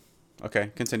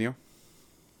 Okay, continue.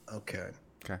 Okay.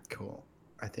 Okay. Cool.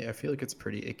 I feel like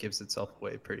it gives itself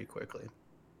away pretty quickly.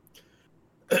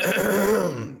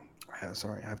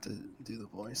 Sorry, I have to do the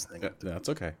voice thing. Yeah, that's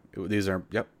okay. These are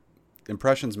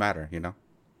impressions matter, you know.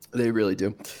 They really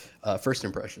do. First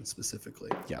impressions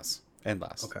specifically. Yes, and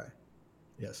last. Okay.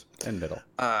 Yes. And middle.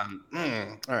 All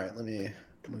right. Let me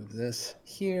move this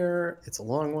here. It's a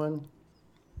long one.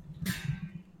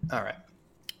 All right.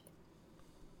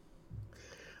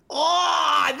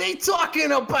 Oh, they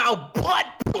talking about butt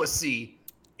pussy.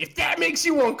 If that makes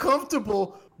you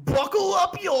uncomfortable, buckle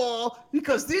up, y'all,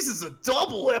 because this is a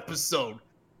double episode.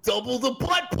 Double the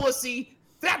butt pussy.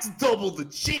 That's double the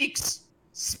cheeks.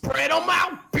 Spread them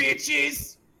out,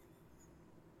 bitches.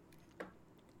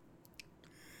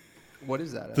 What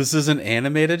is that? This is an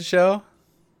animated show?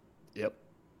 Yep.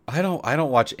 I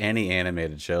don't watch any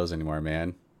animated shows anymore,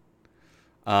 man.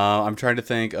 I'm trying to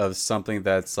think of something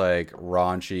that's like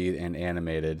raunchy and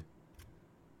animated.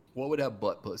 What would have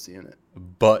butt pussy in it?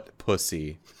 Butt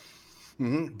pussy.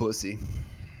 Pussy.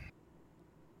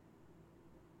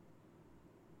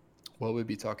 What would we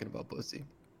be talking about pussy?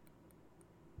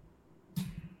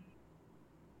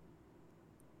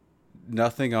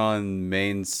 Nothing on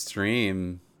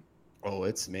mainstream. Oh,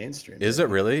 it's mainstream. Is it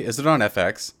really? Is it on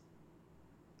FX?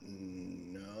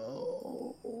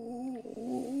 No.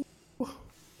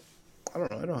 I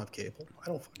don't know. I don't have cable. I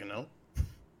don't fucking know.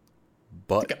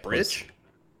 Butt Think I'm rich.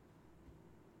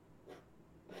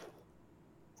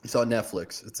 It's on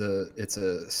Netflix. It's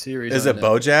a series. Is on it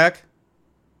Netflix. BoJack?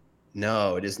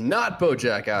 No, it is not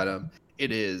BoJack, Adam.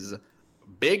 It is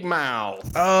Big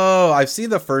Mouth. Oh, I've seen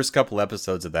the first couple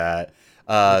episodes of that.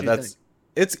 What'd you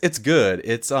That's it's good.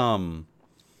 It's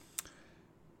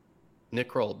Nick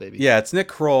Kroll, baby. yeah, it's Nick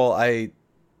Kroll. I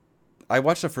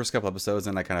watched the first couple episodes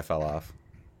and I kind of fell off.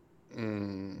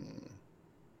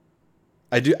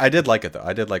 I did like it though.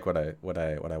 I did like what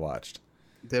I watched.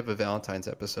 They have a Valentine's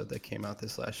episode that came out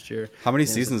this last year. How many And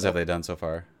it's seasons have about- they done so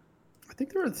far? I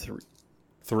think there are three.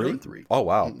 Three? Three. Oh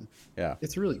wow. Yeah.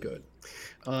 It's really good.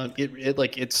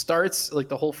 It starts like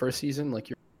the whole first season like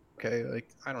you're okay, like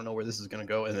I don't know where this is gonna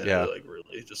go, and then Yeah. it like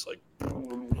really just like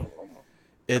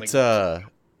It's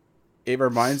it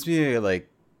reminds me of like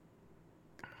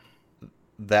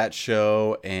that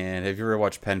show. And have you ever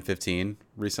watched Pen 15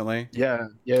 recently? yeah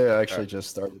I actually just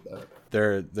started that.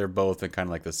 They're both in kind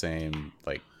of like the same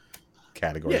like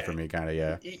category Yeah. for me, kind of.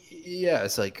 Yeah. Yeah,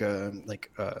 it's like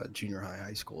junior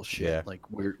high school shit, Yeah. like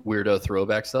weirdo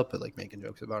throwback stuff, but like making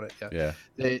jokes about it. Yeah,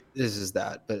 Yeah. this is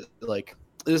that, but like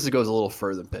this goes a little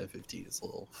further than Pen 15. It's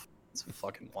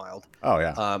fucking wild. Oh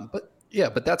yeah.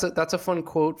 But that's a fun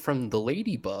quote from the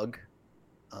Ladybug,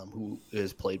 who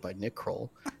is played by Nick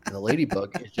Kroll, and the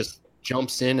Ladybug it just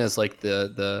jumps in as like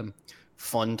the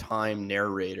fun time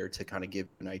narrator to kind of give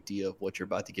an idea of what you're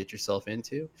about to get yourself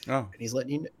into, Oh. and he's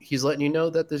letting you know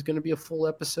that there's going to be a full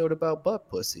episode about butt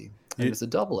pussy, and it's a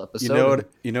double episode.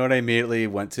 You know what I immediately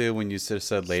went to when you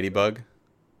said Ladybug?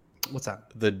 What's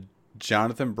that? The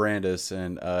Jonathan Brandis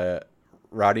and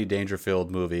Rodney Dangerfield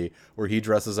movie where he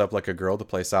dresses up like a girl to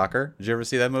play soccer. Did you ever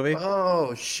see that movie?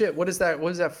 Oh shit! What is that?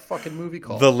 What is that fucking movie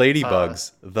called? The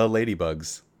Ladybugs. The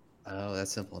Ladybugs. Oh,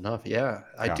 that's simple enough. Yeah,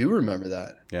 I Yeah. do remember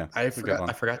that. Yeah. I a good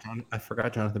one.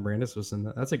 forgot Jonathan Brandis was in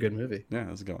that. That's a good movie. Yeah,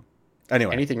 that's a good one.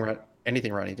 Anyway, Anything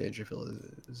Rodney Dangerfield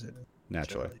is in it.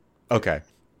 naturally. generally. Okay.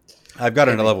 I've got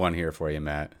Maybe. another one here for you,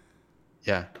 Matt.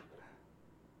 Yeah.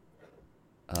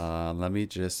 Let me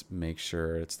just make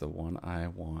sure it's the one I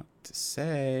want to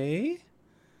say.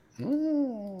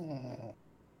 Mm.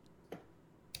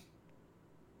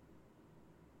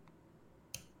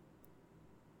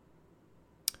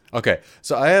 Okay,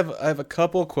 so I have a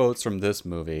couple quotes from this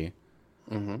movie.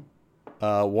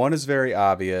 Mm-hmm. One is very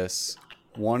obvious.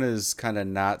 One is kind of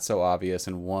not so obvious,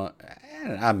 and one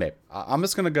I'm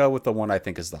just gonna go with the one I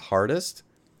think is the hardest.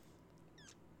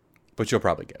 But you'll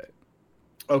probably get it.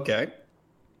 Okay.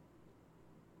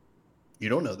 You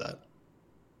don't know that.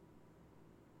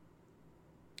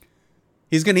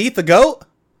 He's gonna eat the goat.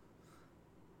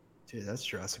 Dude, that's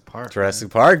Jurassic Park. Jurassic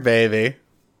Park, baby.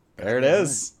 There it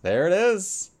is. There it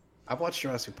is. I've watched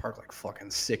Jurassic Park like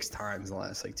fucking 6 times in the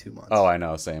last like 2 months. Oh, I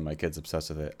know. Same. My kid's obsessed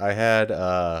with it. I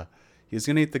had he's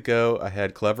gonna eat the goat. I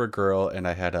had clever girl, and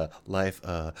I had a life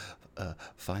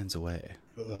finds a way.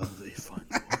 He's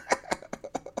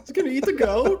gonna eat the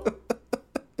goat.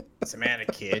 It's a man, a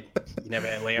kid. You never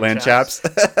had lamb chops.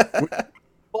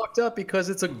 Fucked up because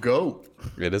it's a goat.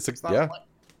 It is a It's not, yeah.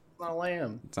 it's not a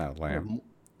lamb. It's not a lamb.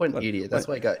 What an idiot. That's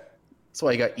why he got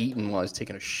eaten while he was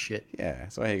taking a shit. Yeah,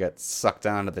 that's why he got sucked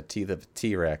down to the teeth of a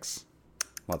T-Rex.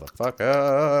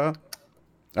 Motherfucker.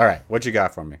 All right, what you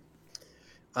got for me?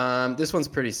 This one's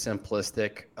pretty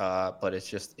simplistic, but it's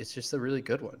just a really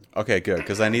good one. Okay, good,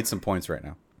 because I need some points right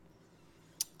now.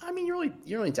 I mean, you're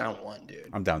only down 1, dude.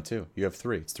 I'm down 2. You have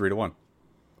 3. It's 3-1.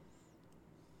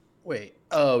 Wait.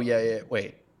 Oh yeah.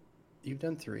 Wait. You've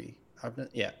done 3.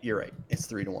 Yeah, you're right. It's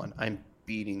 3-1. I'm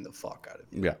beating the fuck out of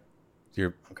you. Yeah.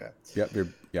 You're. Okay. Yep. You're.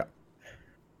 Yeah.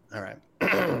 All right.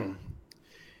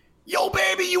 Yo,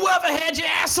 baby, you ever had your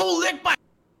asshole licked by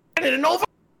in an over?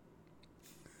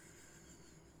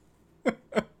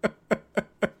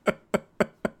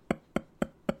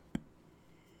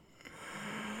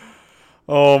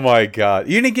 Oh my God!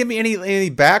 You didn't give me any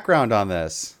background on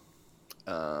this.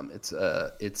 It's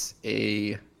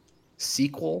a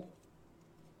sequel,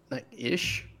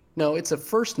 ish. No, it's a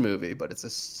first movie, but it's a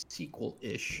sequel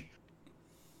ish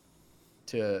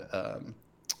to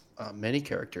many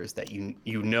characters that you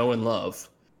know and love,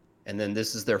 and then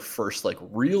this is their first like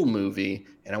real movie,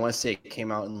 and I want to say it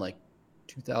came out in like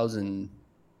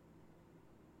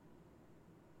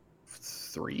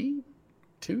 2003,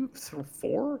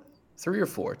 2003 or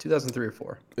 4.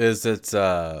 Is it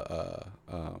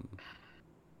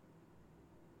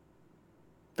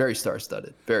Very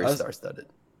star-studded. Very star-studded.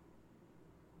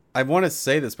 I want to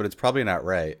say this, but it's probably not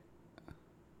right.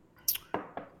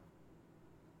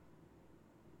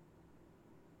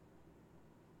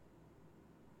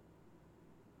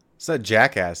 It's not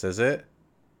Jackass, is it?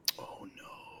 Oh no.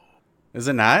 Is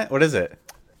it not? What is it?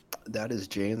 That is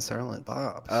Jay and Silent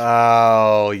Bob.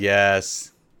 Oh,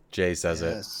 yes. Jay says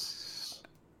it. Yes,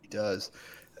 he does.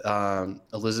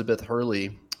 Elizabeth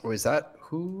Hurley, or is that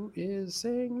who is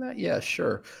saying that? Yeah,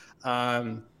 sure.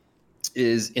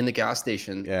 Is in the gas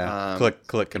station. Yeah.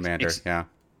 Click Commander. Yeah.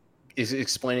 Is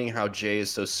explaining how Jay is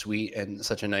so sweet and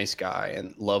such a nice guy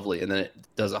and lovely, and then it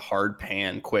does a hard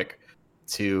pan quick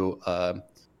to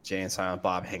Jay and Silent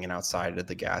Bob hanging outside at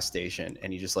the gas station,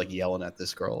 and he's just like yelling at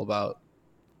this girl about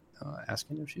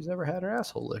asking if she's ever had her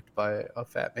asshole licked by a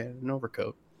fat man in an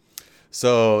overcoat.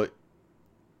 So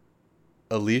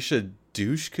Alicia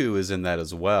Dushku is in that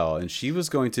as well, and she was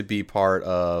going to be part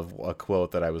of a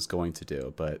quote that I was going to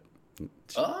do, but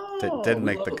didn't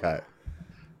make the cut.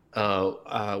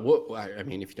 What? I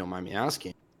mean, if you don't mind me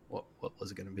asking, what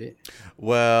was it going to be?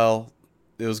 Well,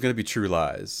 it was going to be True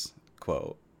Lies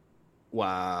quote.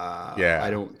 Wow.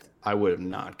 Yeah. I would have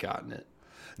not gotten it.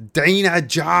 Dana,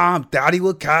 jump! Daddy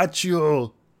will catch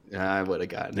you. I would have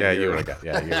gotten it. Yeah, you would have got.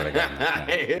 Yeah, you would have gotten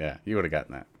that. Yeah, you would have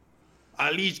gotten that.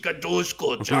 Aliska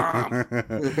Dushko, jump.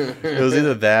 It was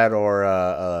either that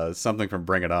or something from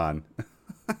Bring It On.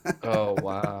 Oh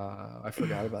wow, I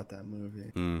forgot about that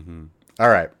movie. Mm-hmm. All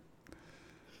right.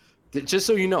 Just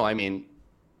so you know, I mean,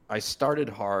 I started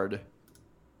hard.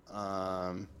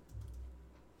 I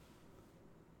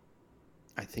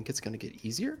think it's going to get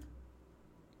easier.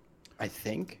 I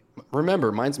think.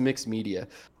 Remember, mine's mixed media.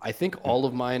 I think all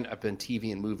of mine have been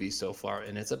TV and movies so far,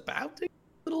 and it's about to get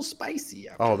a little spicy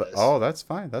after this. That's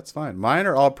fine. That's fine. Mine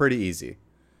are all pretty easy.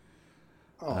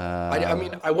 Oh, I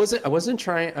mean, I really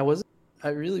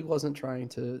wasn't trying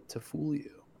to fool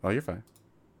you. Oh, you're fine.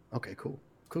 Okay, cool.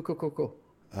 Cool.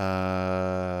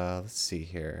 Let's see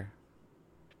here.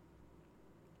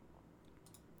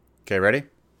 Okay, ready?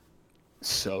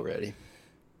 So ready.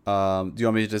 Do you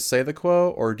want me to just say the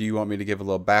quote, or do you want me to give a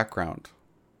little background?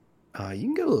 You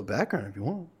can give a little background if you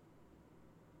want.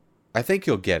 I think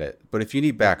you'll get it, but if you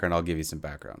need background, I'll give you some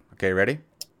background. Okay, ready?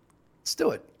 Let's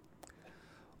do it.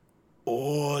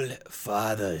 All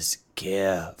fathers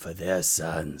care for their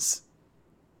sons.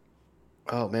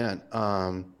 Oh man,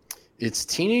 it's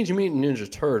Teenage Mutant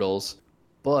Ninja Turtles,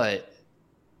 but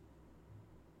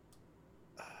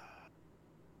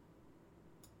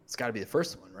it's got to be the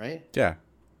first one, right? Yeah.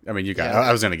 I mean, you got. Yeah.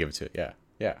 I was gonna give it to you.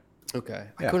 Yeah. Okay. I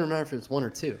Yeah. couldn't remember if it was one or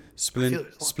two. Splinter.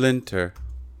 Splinter.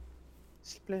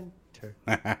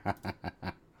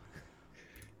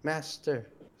 Master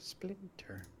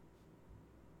Splinter.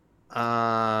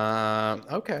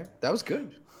 Okay, that was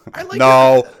good. I like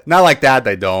No, not like that.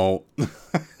 They don't.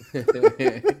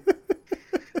 I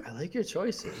like your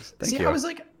choices. Thank See, you. I was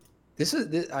like,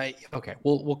 okay.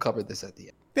 We'll cover this at the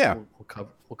end. Yeah.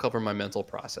 We'll cover my mental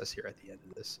process here at the end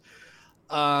of this.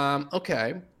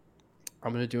 Okay.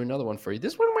 I'm gonna do another one for you.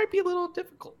 This one might be a little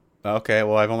difficult. Okay.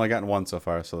 Well, I've only gotten one so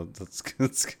far, so that's Cool.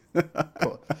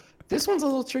 This one's a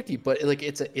little tricky, but like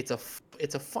it's a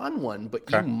fun one.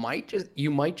 But Okay.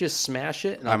 you might just smash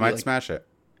it. And I I'll be might like, smash it.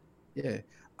 Yeah.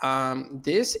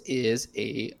 This is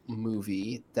a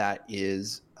movie that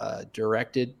is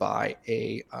directed by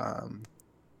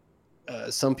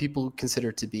some people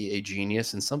consider to be a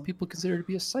genius, and some people consider to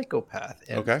be a psychopath.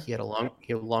 And Okay. he had a long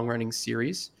running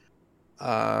series.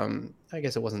 I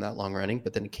guess it wasn't that long running,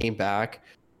 but then it came back.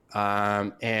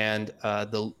 And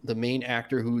the main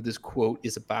actor who this quote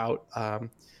is about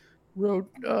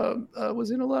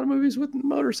was in a lot of movies with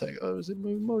motorcycles and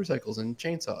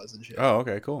chainsaws and shit. Oh,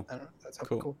 okay, cool. I don't know. That's how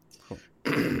Cool.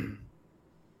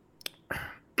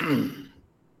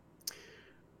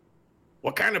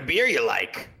 What kind of beer you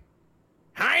like?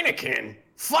 Heineken.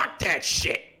 Fuck that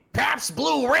shit. Pabst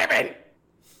Blue Ribbon.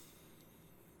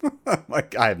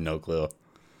 Like, I have no clue.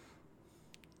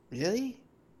 Really?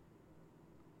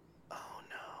 Oh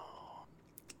no.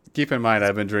 Keep in mind,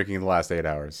 I've been drinking the last 8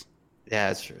 hours. Yeah,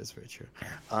 that's true. That's very true.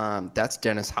 That's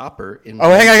Dennis Hopper in. Oh,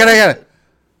 hang on, I got it.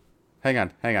 Hang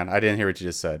on. I didn't hear what you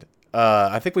just said.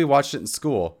 I think we watched it in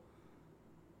school.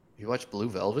 You watched Blue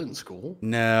Velvet in school?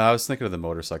 No, I was thinking of the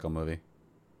motorcycle movie.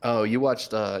 Oh, you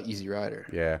watched Easy Rider.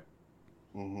 Yeah.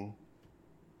 Mm-hmm.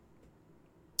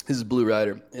 This is Blue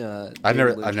Rider.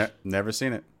 I've never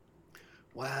seen it.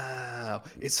 Wow,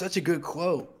 it's such a good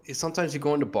quote. Sometimes you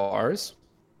go into bars.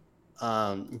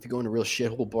 If you go into real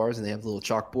shithole bars and they have little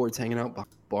chalkboards hanging out by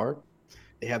the bar,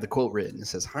 they have the quote written. It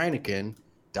says Heineken ...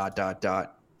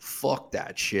 Fuck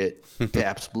that shit.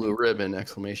 Pabst Blue Ribbon !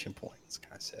 Exclamation point. It's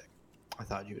kind of sick. I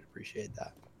thought you would appreciate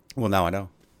that. Well, now I know.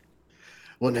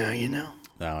 Well, now you know.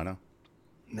 Now I know.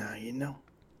 Now you know.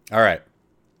 All right.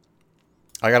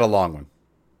 I got a long one.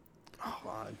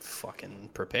 Oh, I'm fucking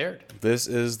prepared. This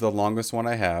is the longest one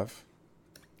I have.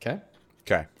 Okay.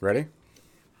 Okay, ready?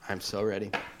 I'm so ready.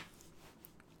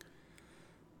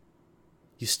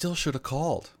 You still should have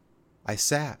called. I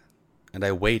sat and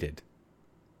I waited.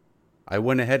 I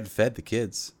went ahead and fed the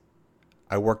kids.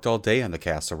 I worked all day on the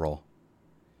casserole.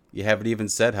 You haven't even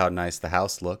said how nice the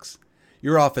house looks.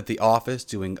 You're off at the office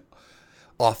doing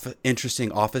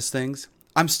interesting office things.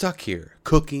 I'm stuck here,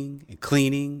 cooking and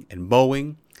cleaning and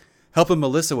mowing, helping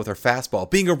Melissa with her fastball,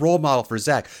 being a role model for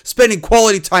Zach, spending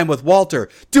quality time with Walter,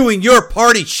 doing your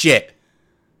party shit.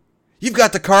 You've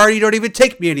got the car and you don't even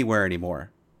take me anywhere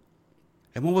anymore.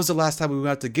 And when was the last time we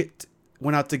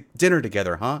went out to dinner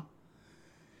together, huh?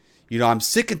 You know, I'm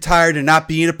sick and tired of not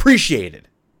being appreciated.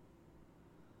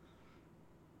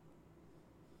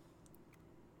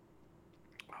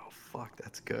 Oh fuck,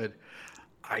 that's good.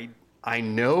 I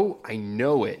know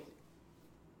it.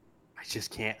 I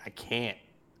just can't.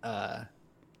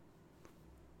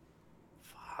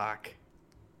 Fuck.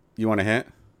 You want a hint?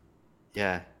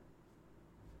 Yeah.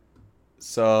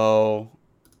 So,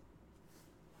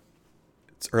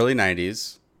 it's early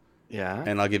 90s, Yeah.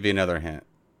 and I'll give you another hint.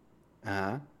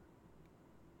 Uh-huh.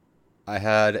 I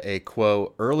had a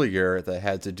quote earlier that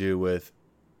had to do with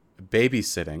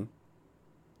babysitting.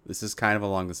 This is kind of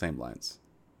along the same lines.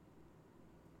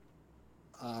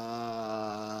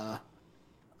 I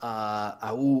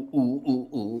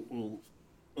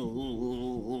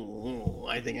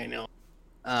think I know.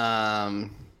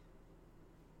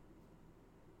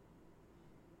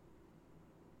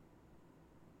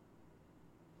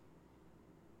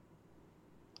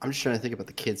 I'm just trying to think about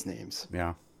the kids' names,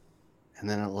 Yeah. and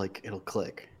then it'll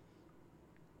click.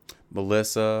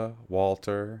 Melissa,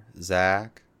 Walter,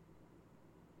 Zach.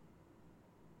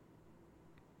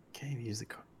 Can't even use the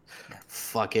card.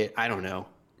 Fuck it. I don't know.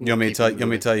 You want me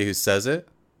to tell you who says it?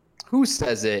 Who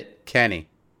says it? Kenny.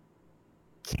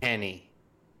 Kenny.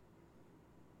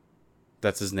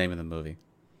 That's his name in the movie.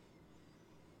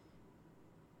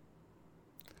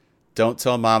 Don't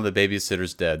tell mom the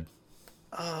babysitter's dead.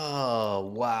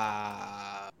 Oh,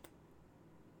 wow.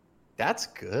 That's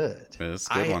good. It's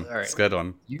a good one. All right. It's a good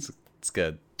one. You- It's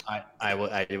good. I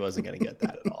wasn't going to get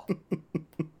that at all.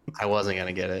 I wasn't going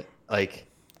to get it. Like,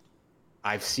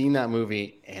 I've seen that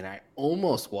movie, and I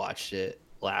almost watched it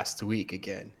last week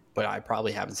again, but I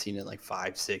probably haven't seen it in like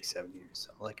 5, 6, 7 years.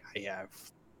 So, like, I have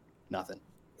nothing.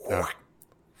 Yeah.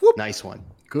 Nice one.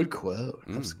 Good quote.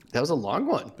 That was a long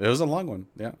one. It was a long one.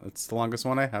 Yeah, it's the longest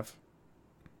one I have.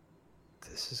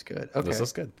 This is good. Okay. This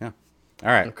is good. Yeah. All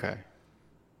right. Okay.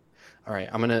 All right.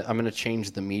 I'm gonna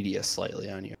change the media slightly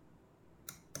on you.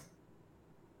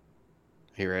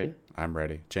 Are you ready? I'm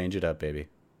ready. Change it up, baby.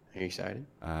 Are you excited?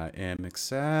 I am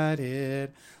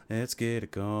excited. Let's get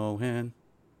it going.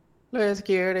 Let's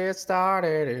get it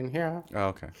started in here.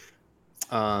 Oh, okay.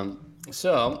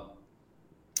 So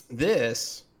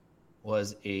this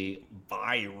was a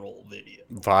viral video.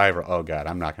 Viral. Oh, God.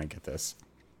 I'm not going to get this.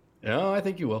 No, I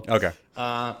think you will. Okay.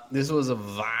 This was a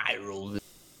viral video.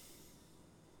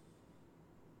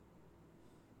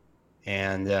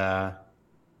 And yeah,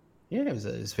 it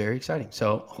was very exciting.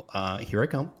 So here I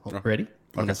come. Ready?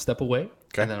 I'm gonna step away,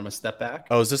 Okay. and then I'm gonna step back.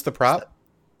 Oh, is this the prop?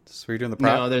 Is this where you're doing the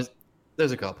prop? No,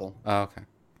 there's a couple. Oh, okay.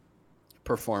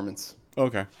 Performance.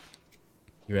 Okay.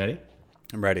 You ready?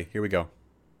 I'm ready. Here we go.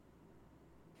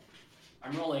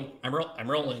 I'm rolling. I'm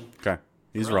rolling. Okay.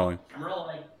 He's rolling. I'm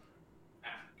rolling. Ah,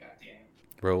 goddamn.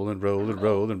 Rolling, rolling,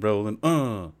 rolling, rolling.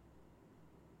 I'm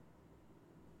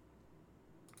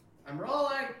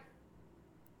rolling.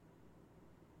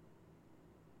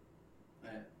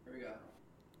 All right, here we go.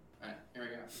 All right, here we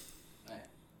go. All right.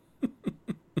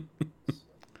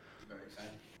 Very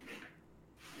exciting.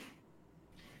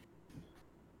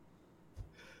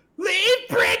 Leave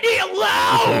Brittany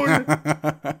alone!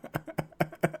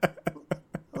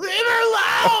 Leave her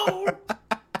alone!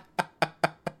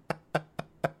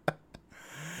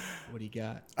 What do you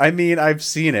got? I mean, I've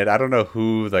seen it. I don't know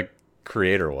who the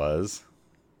creator was.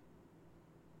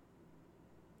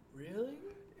 Really?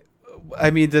 I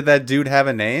mean, did that dude have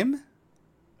a name?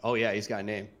 Oh yeah, he's got a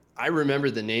name. I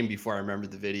remembered the name before I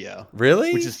remembered the video.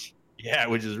 Really? Which is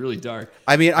really dark.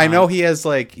 I mean, I know he has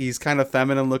like, he's kind of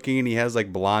feminine looking and he has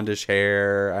like blondish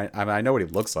hair. I mean, I know what he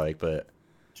looks like, but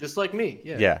Just like me.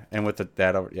 Yeah. yeah. And with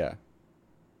that over, yeah.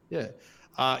 Yeah.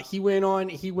 He went on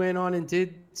and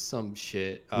did some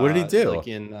shit. What did he do? Like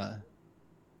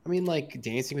in like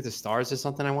Dancing with the Stars or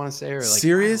something, I want to say, or like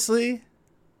Seriously?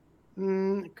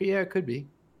 yeah, it could be.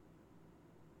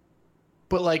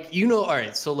 But like, all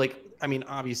right, so like, I mean,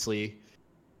 obviously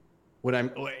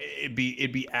it'd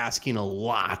be asking a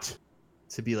lot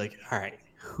to be like, all right,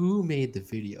 who made the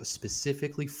video,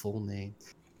 specifically full name?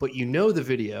 But the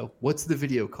video, what's the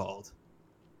video called?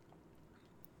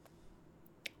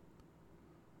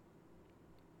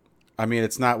 I mean,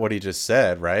 it's not what he just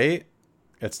said, right?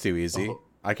 It's too easy. Oh.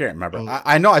 I can't remember. Oh.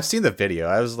 I know I've seen the video.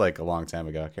 I was like a long time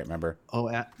ago. I can't remember.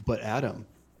 But Adam,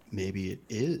 maybe it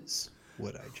is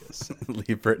what I just said.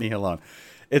 Leave Brittany alone.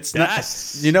 It's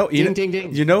Yes. not. Ding, ding,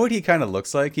 ding. You know what he kind of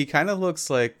looks like? He kind of looks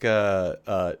like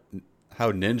how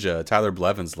Ninja Tyler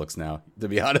Blevins looks now. To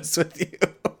be honest with you.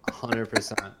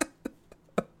 100%.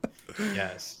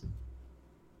 Yes.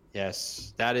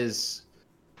 Yes. That is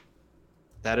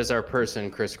our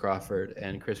person, Chris Crawford,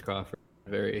 and Chris Crawford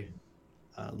very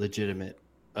legitimate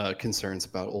concerns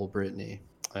about old Britney,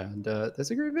 and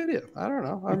that's a great video. I don't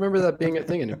know. I remember that being a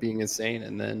thing and it being insane,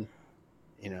 and then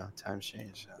times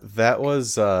changed. That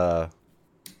was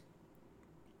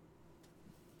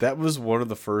one of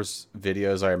the first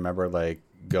videos I remember like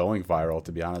going viral.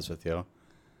 To be honest with you,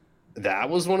 That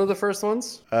was one of the first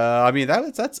ones. I mean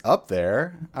that's up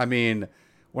there. I mean,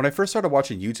 when I first started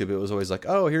watching YouTube, it was always like,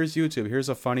 oh, here's YouTube, here's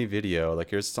a funny video, like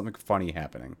here's something funny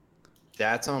happening.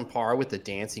 That's on par with the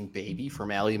dancing baby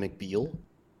from Ally McBeal.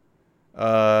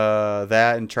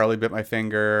 That and Charlie Bit My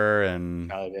Finger and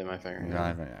Charlie Bit My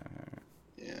Finger.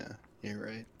 Yeah, you're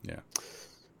right. Yeah.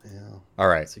 Yeah. All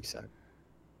right, That's exactly.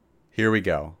 here we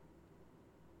go.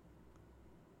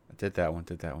 I did that one.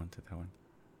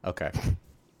 Okay.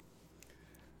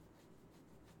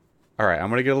 All right, I'm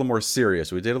gonna get a little more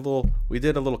serious. We did a little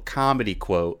comedy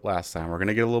quote last time. We're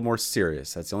gonna get a little more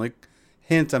serious. That's the only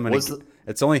hint I'm gonna.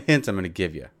 It's the only hint I'm gonna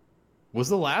give you. Was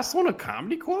the last one a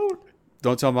comedy quote?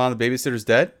 Don't tell Mom the babysitter's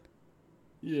dead.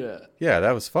 Yeah. Yeah,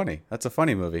 that was funny. That's a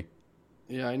funny movie.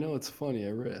 Yeah, I know it's funny.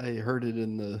 I heard it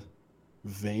in the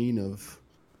vein of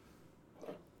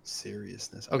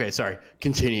seriousness. Okay, sorry.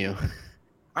 Continue.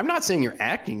 I'm not saying your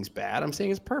acting's bad. I'm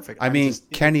saying it's perfect. I mean,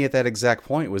 Kenny at that exact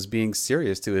point was being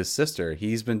serious to his sister.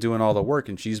 He's been doing all the work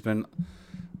and she's been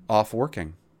off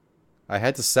working. I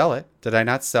had to sell it. Did I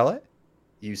not sell it?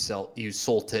 You sold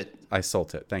it. I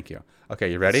sold it. Thank you.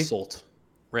 Okay, you ready? Sold.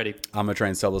 Ready. I'm going to try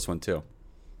and sell this one too.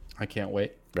 I can't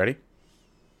wait. Ready?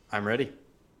 I'm ready.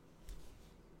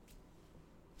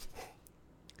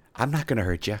 I'm not going to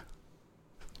hurt you.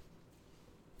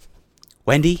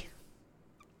 Wendy,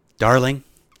 darling,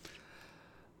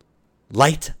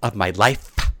 light of my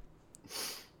life.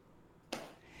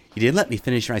 You didn't let me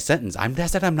finish my sentence. I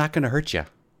said I'm not going to hurt you.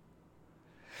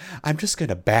 I'm just going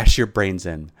to bash your brains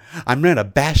in. I'm going to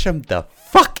bash them the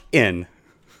fuck in.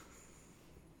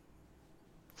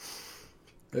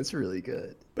 That's really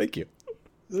good. Thank you.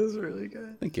 That's really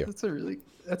good. Thank you. That's a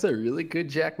really good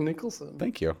Jack Nicholson.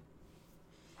 Thank you.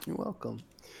 You're welcome.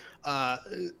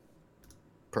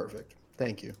 Perfect.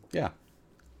 Thank you. Yeah.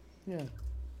 Yeah.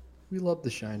 We love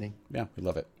The Shining. Yeah, we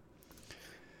love it.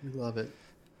 We love it.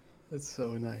 That's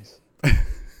so nice.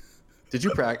 Did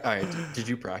you practice? Did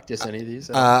you practice any of these?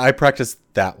 I practiced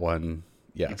that one.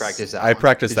 Yes. You practiced that I one?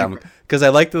 practiced that one because I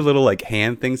like the little like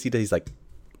hand things he does. He's like,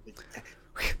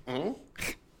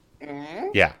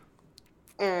 yeah,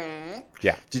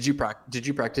 yeah. Did you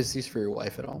practice these for your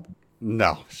wife at all?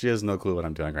 No, she has no clue what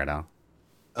I'm doing right now.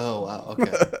 Oh wow.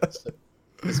 Okay.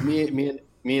 Because me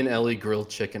and Ellie grilled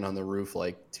chicken on the roof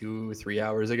like 2 or 3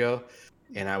 hours ago,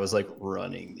 and I was like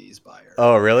running these by her.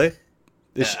 Oh really?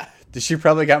 She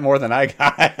probably got more than I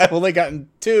got. I've only gotten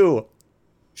 2.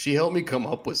 She helped me come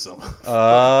up with some.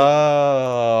 Oh.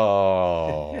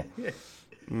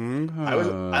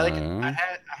 I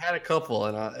had a couple,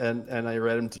 and I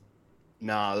read them.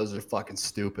 Nah, those are fucking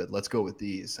stupid. Let's go with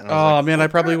these. And I was like, man, I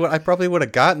probably would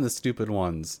have gotten the stupid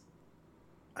ones.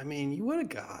 I mean, you would have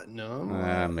gotten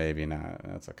them. Maybe not.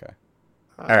 That's okay.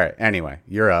 All right. Anyway,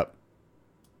 you're up.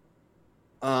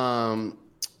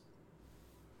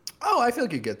 Oh, I feel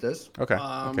like you get this. Okay.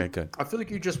 Okay. Good. I feel like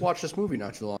you just watched this movie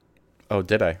not too long. Oh,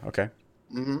 did I? Okay.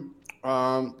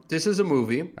 Mm-hmm. This is a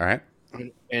movie. All right.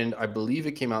 And I believe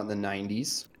it came out in the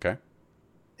 90s. Okay.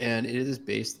 And it is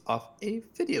based off a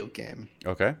video game.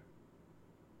 Okay.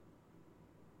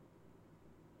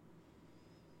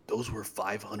 Those were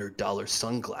 $500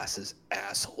 sunglasses,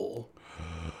 asshole.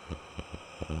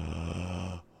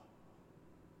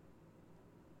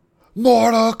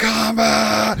 Mortal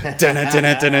Kombat!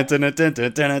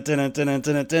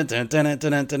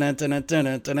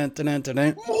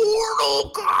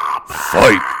 Mortal Kombat!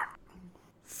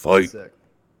 Fight! Sick.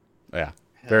 Yeah,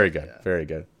 very good, very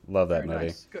good. Love that movie.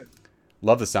 Nice. Good.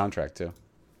 Love the soundtrack too.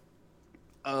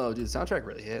 Oh, dude, the soundtrack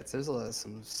really hits. There's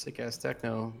some sick ass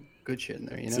techno, good shit in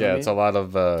there. You know? Yeah, it's a lot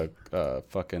of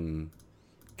fucking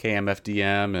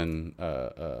KMFDM and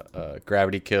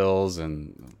Gravity Kills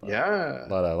and yeah, a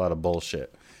lot of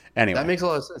bullshit. Anyway, that makes a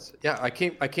lot of sense. Yeah, I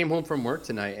came home from work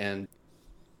tonight and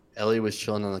Ellie was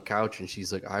chilling on the couch and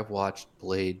she's like, "I've watched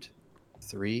Blade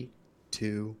 3,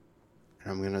 2,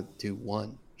 and I'm gonna do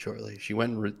 1." shortly. She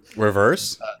went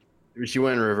Reverse? she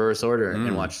went in reverse order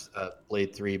and watched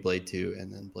Blade 3, Blade 2,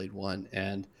 and then Blade 1.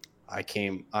 And I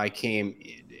came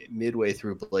midway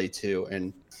through Blade 2,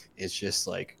 and it's just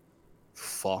like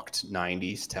fucked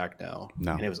 90s techno.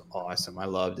 No. And it was awesome. I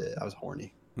loved it. I was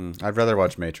horny. I'd rather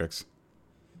watch Matrix.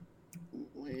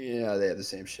 Yeah, they have the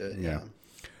same shit. Yeah.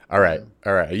 All right.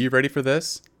 Are you ready for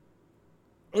this?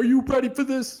 Are you ready for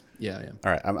this? Yeah, I am.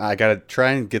 All right. I got to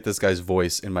try and get this guy's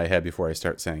voice in my head before I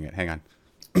start saying it. Hang on.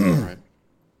 All right.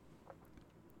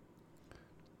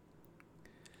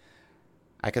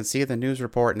 I can see the news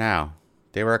report now.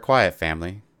 They were a quiet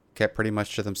family, kept pretty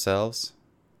much to themselves.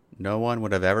 No one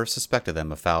would have ever suspected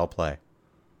them of foul play.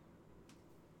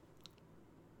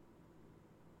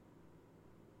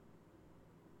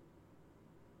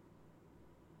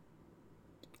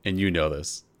 And you know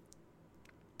this.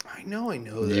 I know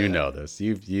that. You know this.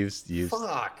 You've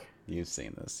Fuck. You've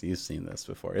seen this. You've seen this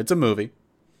before. It's a movie.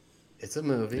 It's a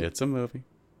movie. It's a movie.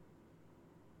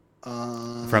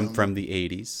 From the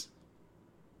 80s.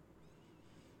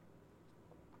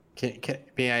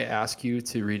 May I ask you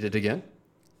to read it again?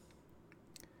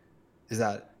 Is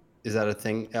that a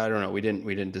thing? I don't know. We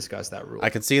didn't discuss that rule. I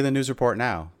can see in the news report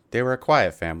now. They were a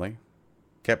quiet family,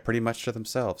 kept pretty much to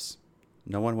themselves.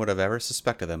 No one would have ever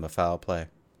suspected them of foul play.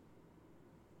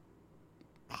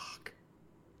 Fuck.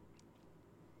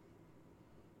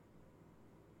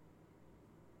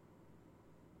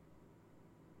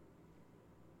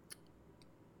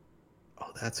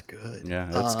 Oh, that's good. Yeah,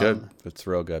 that's good. It's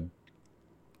real good.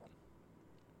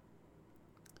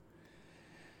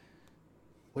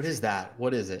 What is that?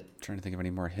 What is it? Trying to think of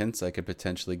any more hints I could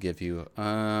potentially give you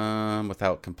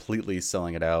without completely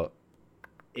selling it out.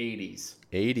 80s.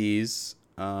 80s.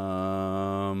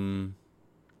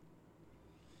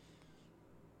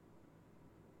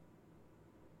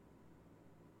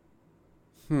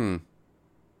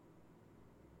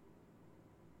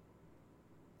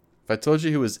 If I told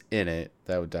you who was in it,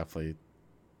 that would definitely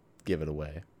give it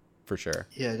away, for sure.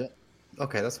 Yeah.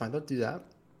 Okay, that's fine. Don't do that.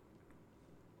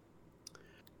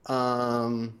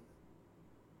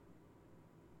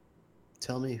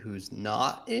 Tell me who's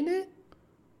not in it.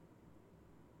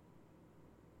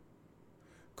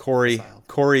 Corey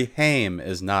Haim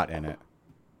is not in it.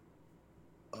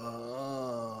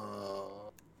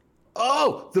 Oh,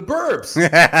 The Burbs.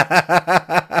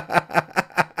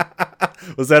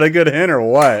 Was that a good hint or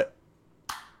what?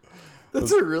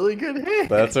 That's a really good hint.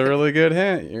 That's a really good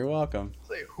hint. You're welcome.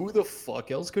 Like, who the fuck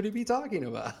else could he be talking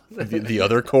about? The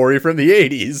other Corey from the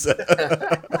 80s.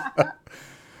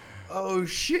 Oh,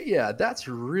 shit. Yeah, that's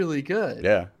really good.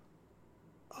 Yeah.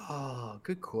 Oh,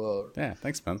 good quote. Yeah,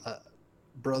 thanks, man.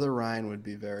 Brother Ryan would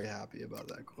be very happy about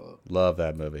that quote. Love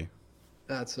that movie.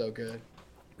 That's so good.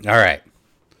 All right.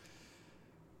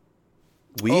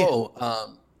 Oh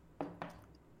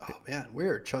man,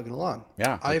 we're chugging along.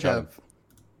 Yeah,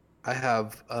 I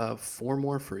have 4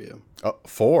 more for you. Oh,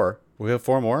 4? We have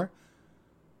 4 more?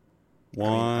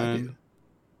 I do.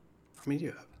 How many do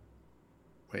you have?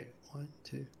 Wait, 1,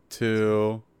 2,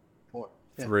 2, 4.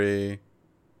 Yeah. 3,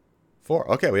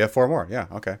 4. Okay, we have 4 more. Yeah,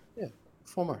 okay. Yeah,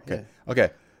 4 more. Okay. Yeah. Okay.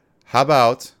 How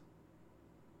about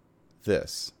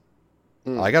this?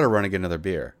 I got to run and get another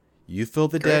beer. You fill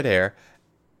the dead air.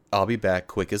 I'll be back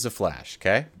quick as a flash,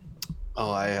 okay? Oh,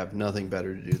 I have nothing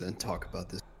better to do than talk about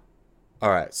this. All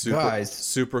right, Guys.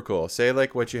 super cool. Say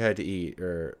like what you had to eat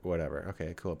or whatever.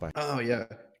 Okay, cool. Bye. Oh yeah,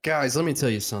 guys, let me tell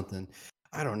you something.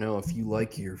 I don't know if you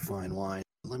like your fine wine.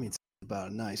 Let me tell you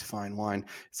about a nice fine wine.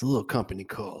 It's a little company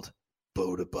called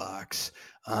Boda Box.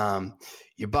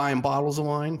 You're buying bottles of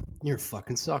wine. You're a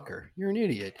fucking sucker. You're an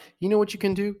idiot. You know what you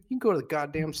can do? You can go to the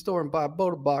goddamn store and buy a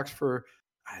Boda Box for.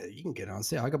 You can get it on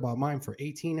sale. I could buy mine for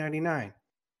 $18.99. And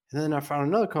then I found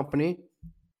another company.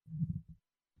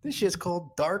 This shit's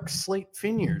called Dark Slate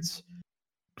Vineyards.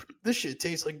 This shit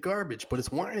tastes like garbage, but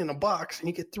it's wine in a box, and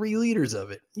you get 3 liters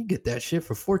of it. You get that shit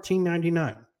for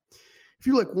 $14.99. If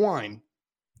you like wine,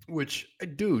 which I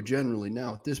do generally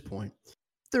now at this point,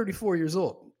 34 years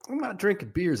old. I'm not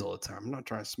drinking beers all the time. I'm not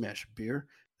trying to smash a beer.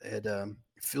 It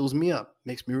fills me up,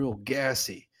 makes me real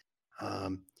gassy,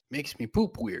 makes me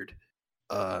poop weird.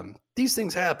 These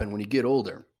things happen when you get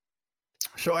older.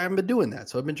 So I haven't been doing that.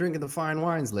 So I've been drinking the fine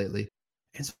wines lately.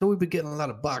 And so we've been getting a lot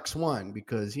of box wine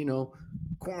because,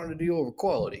 quantity over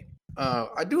quality.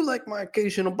 I do like my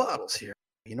occasional bottles here.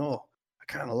 I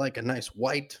kind of like a nice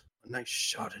white, a nice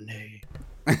Chardonnay.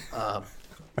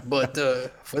 But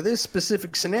for this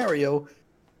specific scenario,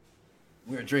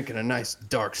 we're drinking a nice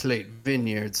Dark Slate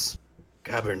Vineyards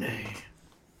Cabernet.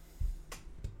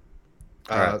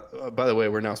 By the way,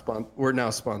 we're now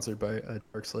sponsored by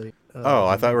Dark Slate.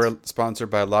 I thought we were sponsored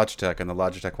by Logitech and the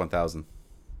Logitech 1000.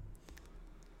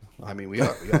 I mean, we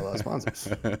are. We got a lot of sponsors.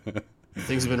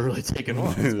 Things have been really taking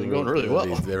off. It's been going really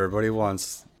well. Everybody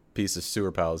wants a piece of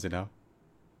sewer pals, you know?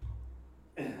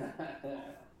 Hear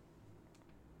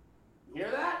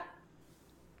that?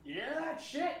 You hear that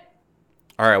shit?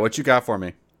 All right, what you got for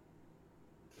me?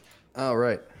 All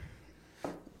right.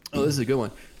 Oh, this is a good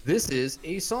one. This is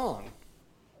a song.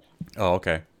 Oh,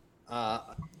 okay.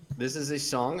 This is a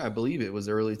song. I believe it was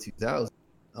early 2000s.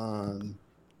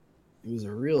 It was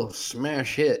a real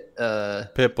smash hit.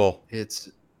 Pitbull. It's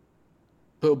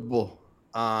Pitbull.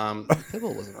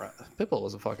 Pitbull wasn't around. Pitbull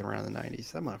wasn't fucking around in the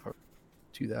 90s. That motherfucker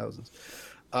 2000s.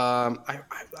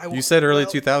 You said early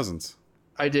 2000s.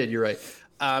 I did. You're right.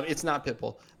 It's not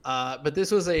Pitbull. But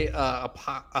this was a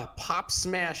pop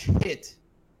smash hit,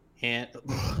 and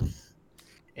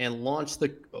launched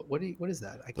the what is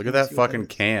that? Look at that fucking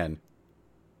can.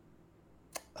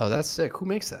 Oh, that's sick. Who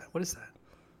makes that? What is that?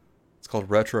 It's called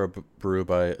Retro Brew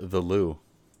by The Lou.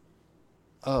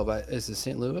 Oh, but is it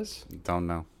St. Louis? Don't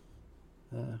know.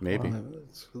 Maybe. Well,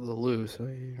 it's The Lou, so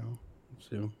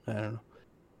assume. I don't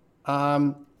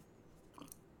know.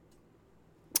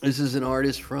 This is an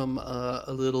artist from a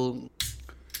little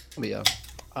Colombia.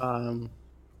 And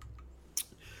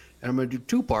I'm gonna do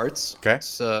two parts. Okay.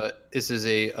 This is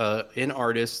an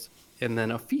artist and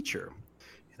then a feature.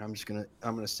 And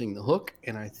I'm gonna sing the hook,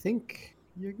 and I think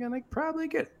you're gonna probably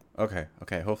get it. Okay.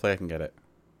 Hopefully I can get it.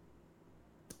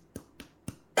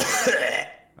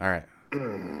 All right.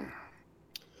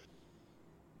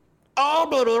 Oh,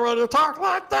 baby, when you talk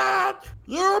like that,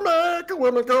 you make a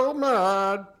woman go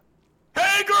mad.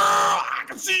 Hey, girl, I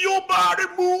can see your body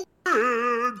moving,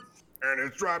 and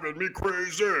it's driving me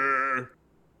crazy.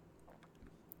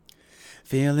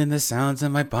 Feeling the sounds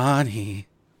of my body.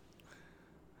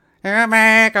 You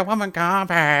make a woman go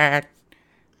mad.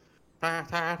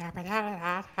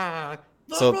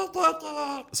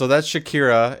 So that's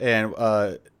Shakira, and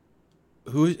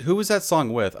who was that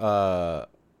song with?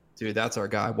 Dude, that's our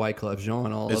guy, Wyclef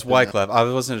Jean. It's Wyclef.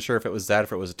 I wasn't sure if it was that,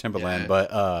 if it was a Timberland,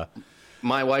 but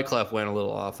my Wyclef went a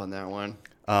little off on that one.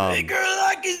 Hey, girl,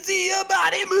 I can see your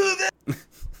body moving.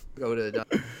 Go to.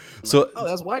 So,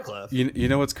 that's Wyclef. You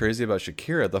know what's crazy about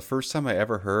Shakira? The first time I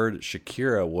ever heard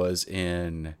Shakira was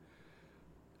in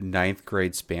 9th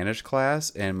grade Spanish class,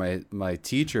 and my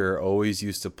teacher always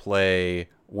used to play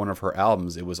one of her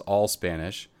albums. It was all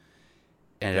Spanish,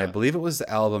 and I believe it was the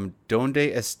album Donde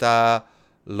Está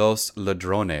Los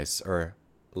Ladrones, or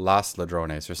Las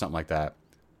Ladrones, or something like that,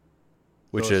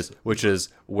 which is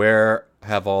Where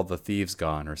Have All the Thieves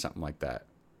Gone, or something like that.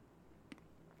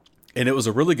 And it was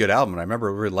a really good album, and I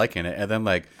remember really liking it. And then,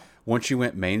 like, once she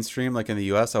went mainstream, like in the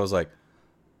U.S., I was like,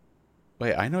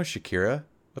 wait, I know Shakira.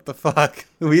 What the fuck?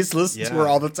 We used to listen to her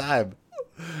all the time.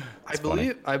 I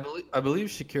believe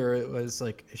Shakira was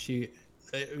like she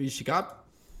got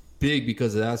big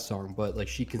because of that song, but like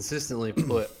she consistently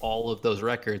put all of those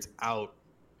records out.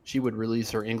 She would release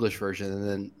her English version and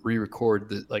then re-record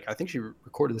I think she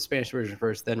recorded the Spanish version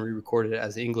first, then re-recorded it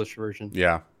as the English version.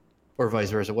 Yeah. Or vice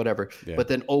versa, whatever. Yeah. But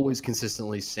then always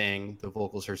consistently sang the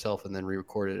vocals herself and then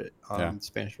re-recorded it on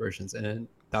Spanish versions. And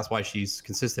that's why she's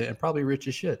consistent and probably rich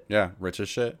as shit. Yeah, rich as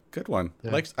shit. Good one.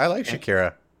 Yeah. I like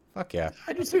Shakira. Fuck yeah.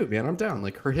 I do too, man. I'm down.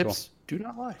 Like her hips do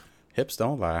not lie. Hips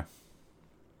don't lie.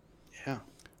 Yeah.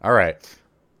 All right.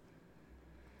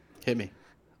 Hit me.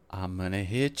 I'm gonna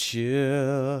hit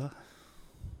you.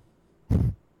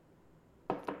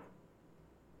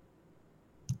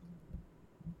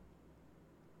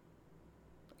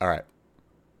 All right.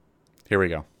 Here we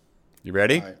go. You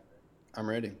ready? All right. I'm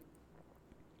ready.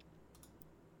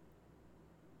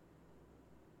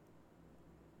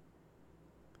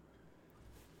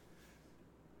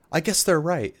 I guess they're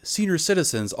right. Senior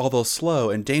citizens, although slow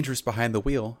and dangerous behind the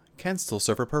wheel, can still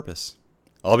serve a purpose.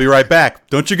 I'll be right back.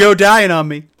 Don't you go dying on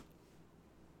me.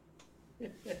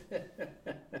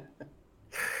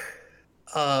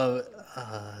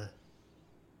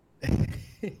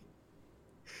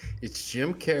 It's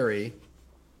Jim Carrey.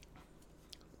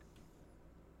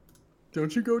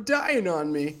 Don't you go dying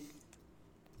on me.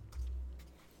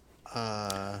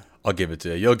 I'll give it to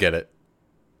you. You'll get it.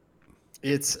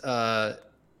 It's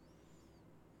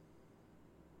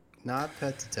not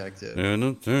Pet Detective. In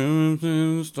a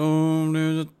tempting storm,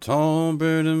 there's a tall,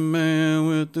 bearded man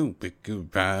with a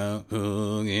wicked right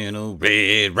hook and a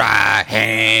red right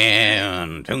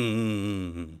hand.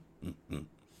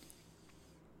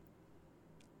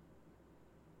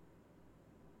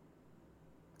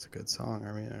 It's a good song.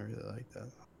 I mean, I really like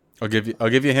that. I'll give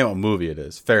you a hint what movie it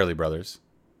is. Fairly Brothers.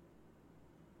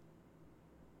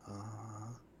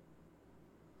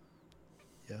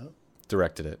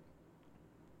 directed it.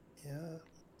 Yeah,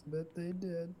 but they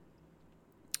did.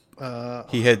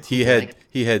 He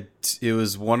had. It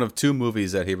was one of 2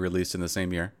 movies that he released in the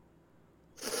same year.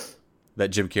 That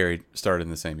Jim Carrey starred in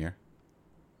the same year.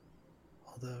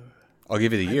 Although, I'll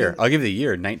give you the year. I'll give you the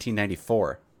year.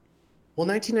 1994. well,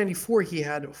 1994, he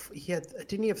had.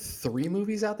 Didn't he have 3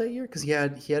 movies out that year? Because he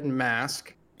had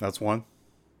Mask, That's one.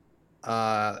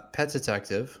 Pet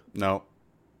Detective. No,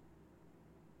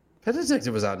 Pet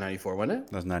Detective was out in 94, wasn't it?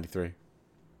 that was 93.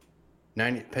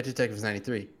 Pet Detective was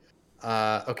 93.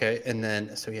 Okay, and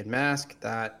then so he had Mask.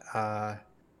 That.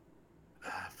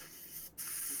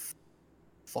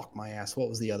 Fuck my ass. What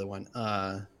was the other one?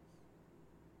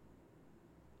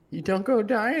 You don't go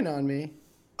dying on me.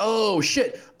 Oh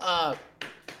shit.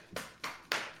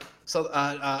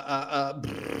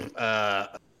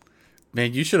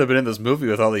 Man, you should have been in this movie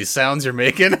with all these sounds you're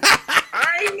making.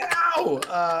 I know.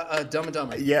 Dumb and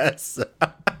Dumber. Yes.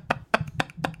 God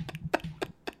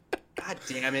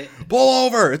damn it. Pull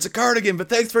over. It's a cardigan, but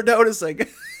thanks for noticing.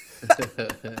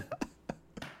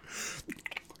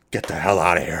 Get the hell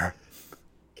out of here.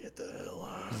 Get the hell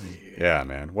out of here. Yeah,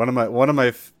 man. One of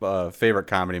my favorite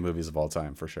comedy movies of all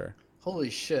time, for sure. Holy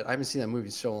shit! I haven't seen that movie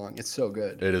in so long. It's so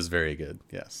good. It is very good.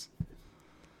 Yes.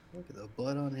 Look at the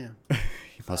blood on him. He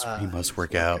must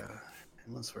work out.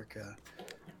 He must work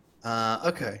out.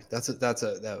 Okay, that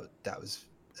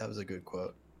was a good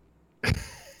quote.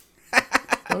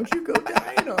 Don't you go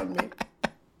dying on me.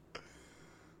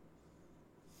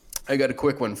 I got a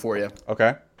quick one for you.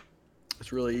 Okay.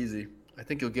 It's really easy. I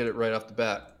think you'll get it right off the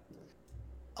bat.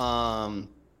 I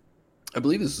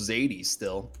believe this was 80s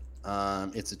still.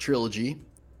 It's a trilogy.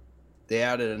 They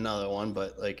added another one,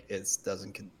 but like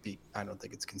I don't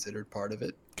think it's considered part of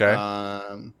it. Okay.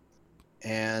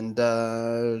 And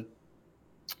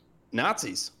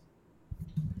Nazis.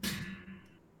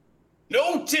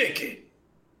 No ticket.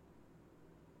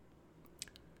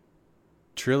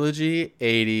 Trilogy,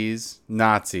 80s,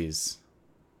 Nazis.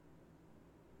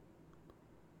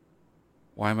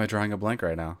 Why am I drawing a blank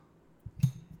right now?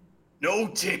 No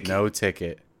ticket. No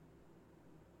ticket.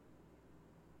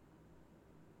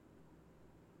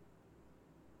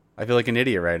 I feel like an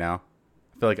idiot right now.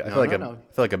 I feel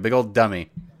like a big old dummy.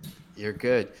 You're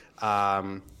good.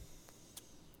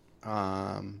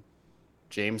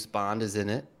 James Bond is in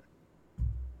it.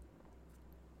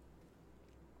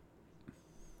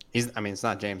 It's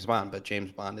not James Bond, but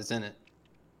James Bond is in it.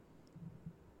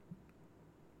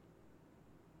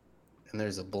 And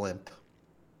there's a blimp.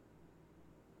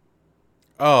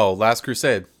 Oh, Last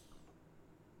Crusade.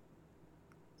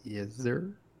 Yes,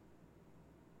 sir.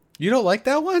 You don't like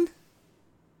that one?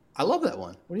 I love that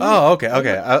one. What do you Oh, mean?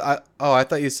 okay. I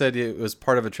thought you said it was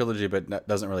part of a trilogy, but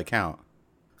doesn't really count.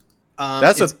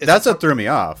 It's What threw me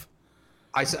off.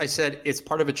 I said it's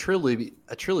part of a trilogy.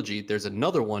 There's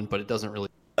another one, but it doesn't really.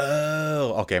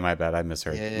 Oh, okay. My bad. I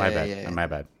misheard. My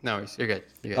bad. No worries. You're good.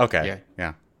 Okay.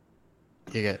 Yeah.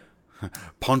 You're good.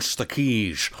 Punch the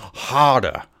keys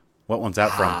harder. What one's that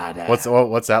Harder. from?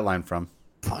 What's that line from?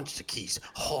 Punch the keys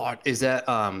hard. Is that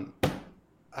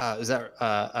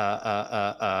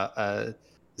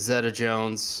Zeta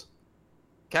Jones?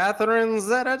 Catherine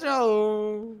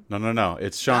Zeta-Jones. No.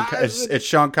 It's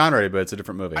Sean Connery, but it's a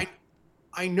different movie.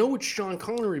 I know it's Sean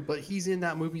Connery, but he's in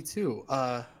that movie too.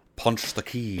 Punch the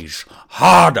keys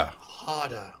harder.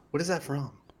 Harder. What is that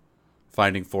from?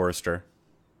 Finding Forrester.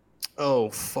 Oh,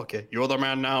 fuck it. You're the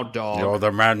man now, dog. You're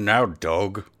the man now,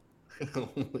 dog.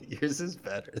 Yours is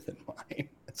better than mine.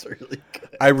 That's really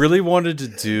good. I really wanted to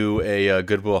do a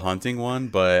Good Will Hunting one,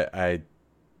 but I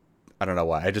don't know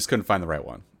why. I just couldn't find the right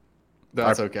one.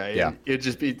 That's okay. Yeah. It'd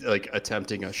just be like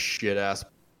attempting a shit ass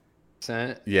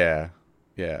accent. Yeah.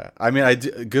 I mean,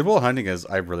 Good Will Hunting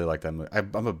I really like that movie.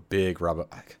 I'm a big Robin.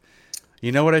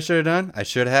 You know what I should have done? I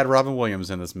should have had Robin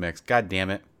Williams in this mix. God damn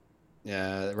it.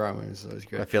 Yeah, Robin Williams is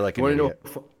good. I feel like you an want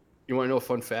idiot. You want to know a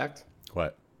fun fact?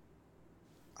 What?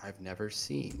 I've never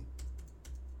seen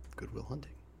Good Will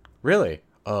Hunting. Really?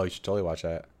 Oh, you should totally watch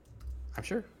that. I'm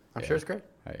sure it's great.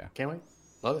 Oh yeah. Can't wait.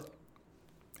 Love it.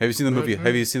 Have you seen the movie?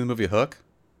 Have you seen the movie Hook?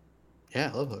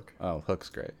 Yeah, I love Hook. Oh, Hook's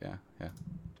great. Yeah.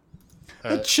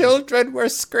 The children were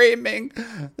screaming.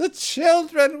 The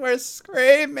children were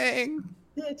screaming.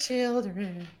 The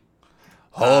children.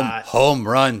 Home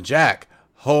run, Jack.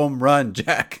 Home run,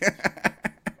 Jack.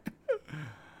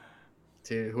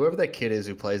 Dude, whoever that kid is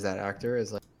who plays that actor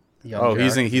is like. Oh,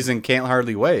 Jack. he's in Can't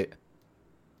Hardly Wait.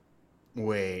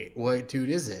 Wait, what dude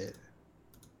is it?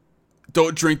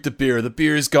 Don't drink the beer. The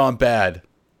beer's gone bad.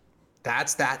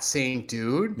 That's that same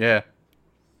dude? Yeah.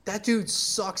 That dude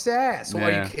sucks ass.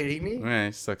 Are you kidding me? Yeah,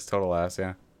 he sucks total ass,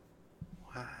 yeah.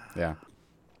 Wow. Yeah.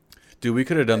 Dude, we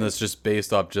could have done this just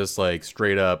based off just like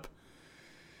straight up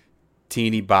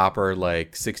teeny bopper,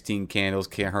 like 16 Candles,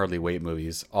 Can't Hardly Wait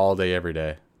movies all day, every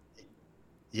day.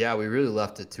 Yeah, we really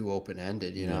left it too open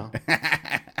ended, you know.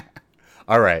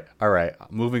 All right.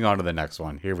 Moving on to the next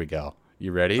one. Here we go.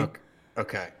 You ready?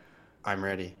 Okay. I'm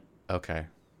ready. Okay.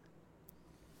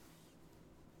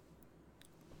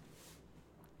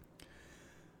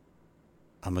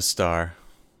 I'm a star.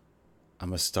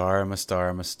 I'm a star. I'm a star.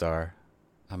 I'm a star.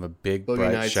 I'm a big, Boogie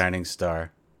bright, Nights. shining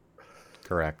star.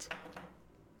 Correct.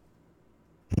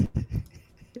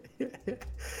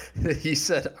 He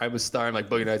said, "I'm a star." I'm like,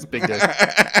 Boogie Nights, big dick.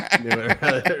 Knew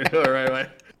it right away.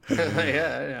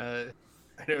 Yeah,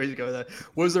 I know where he's going with that.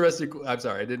 What was the rest of your... I'm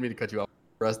sorry, I didn't mean to cut you off.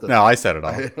 The rest of No, I said it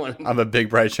all. I wanted- I'm a big,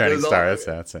 bright, shining was all- star.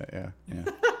 That's it. Yeah.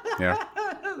 Yeah.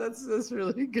 That's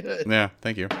really good. Yeah.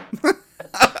 Thank you.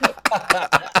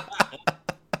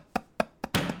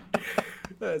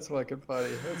 That's fucking funny.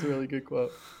 That's a really good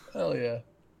quote. Hell yeah.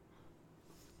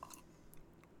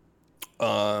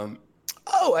 Oh,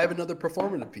 I have another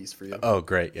performative piece for you. Oh,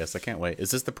 great. Yes, I can't wait.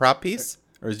 Is this the prop piece?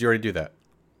 Or did you already do that?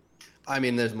 I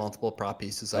mean, there's multiple prop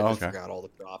pieces. I just forgot all the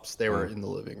props. They were in the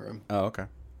living room. Oh, okay.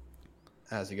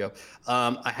 As you go.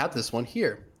 I have this one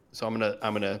here. So I'm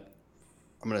gonna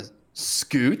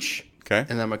scooch. Okay. And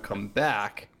then I'm gonna come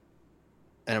back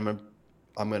and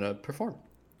I'm gonna perform.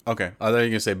 Okay. I thought you were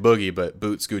gonna say boogie, but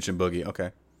boot, scooch, and boogie.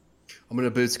 Okay. I'm gonna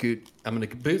boot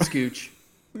scooch,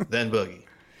 then boogie.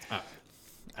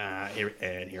 Here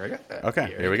I go.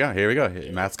 Okay. Here we go.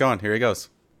 Matt's going. Here he goes.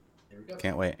 Here we go.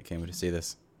 Can't wait. I can't wait to see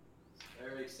this.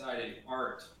 Very exciting.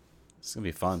 Art. This is gonna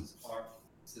be fun. Art.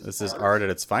 This is art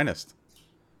at its finest.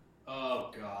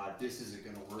 Oh God, this isn't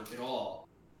gonna work at all.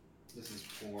 This is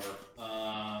poor.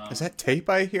 Is that tape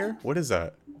I hear? What is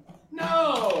that?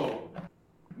 No,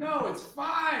 it's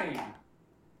fine.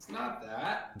 It's not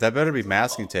that. That better be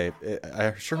masking tape.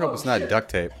 I sure hope it's not shit.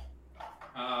 duct tape.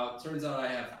 Turns out I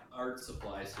have art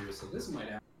supplies here, so this might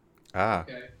happen. Ah.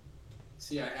 Okay.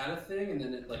 See, I had a thing, and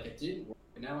then it didn't work,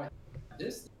 and now I have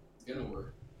this thing. It's gonna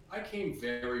work. I came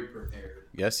very prepared.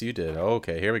 Yes, you did.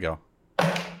 Okay, here we go. All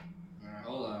right,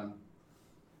 hold on.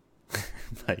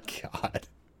 My God.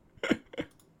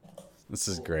 This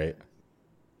is great.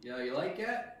 Yeah, you like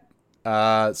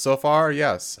it? So far,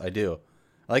 yes, I do.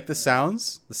 I like the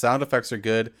sounds. The sound effects are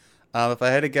good. If I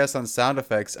had to guess on sound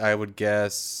effects, I would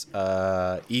guess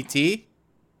E.T.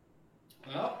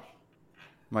 Well,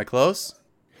 Am I close?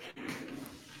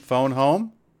 Phone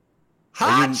home?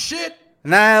 hot shit.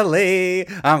 Nelly,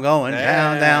 I'm going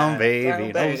down, down, baby.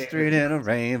 No baby. street in a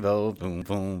rainbow. Boom,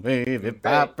 boom, baby.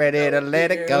 Pop ready to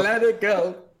let it go. Let it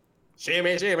go.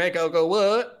 Shimmy, go,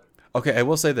 what? Okay, I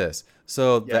will say this.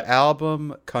 So Yeah. the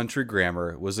album Country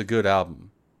Grammar was a good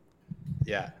album.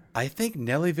 Yeah. I think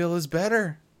Nellyville is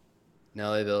better.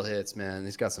 Nellyville hits, man.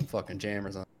 He's got some fucking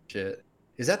jammers on shit.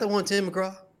 Is that the one Tim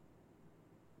McGraw?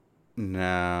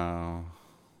 No.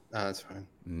 Oh, that's fine.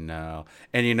 No.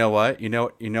 And you know what? You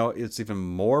know it's even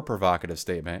more provocative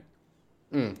statement.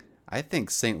 Mm. I think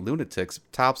Saint Lunatics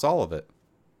tops all of it.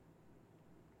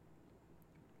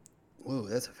 Whoa,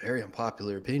 that's a very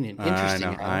unpopular opinion.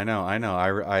 Interesting. I know.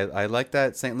 I like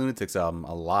that Saint Lunatics album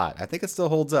a lot. I think it still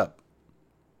holds up.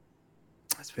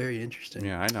 That's very interesting.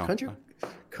 Yeah, I know.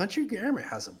 Country Grammar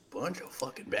has a bunch of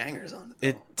fucking bangers on it.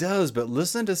 It does, but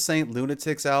listen to Saint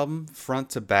Lunatics album front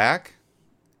to back.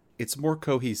 It's more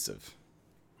cohesive.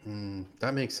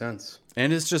 That makes sense.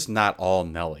 And it's just not all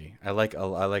Nelly. I like a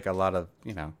lot of,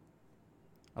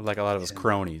 I like a lot of his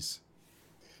cronies.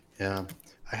 Yeah.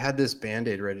 I had this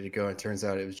Band-Aid ready to go, and it turns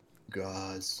out it was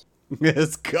gauze.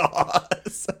 It's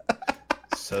gauze.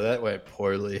 So that went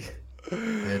poorly. I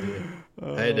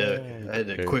had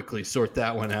to quickly sort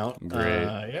that one out. Great.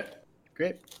 Yeah.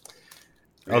 Great.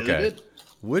 Really Okay. good.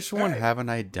 Which one haven't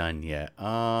I done yet?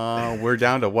 We're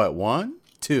down to what? 1?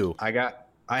 2.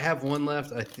 I have one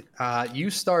left. You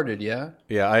started, yeah?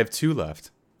 Yeah, I have 2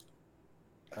 left.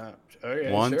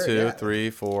 Okay, 1, sure, 2, yeah. 3,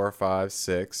 4, 5,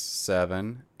 6,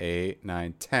 7, 8,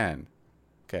 9, 10.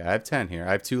 Okay, I have 10 here.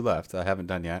 I have 2 left. I haven't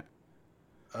done yet.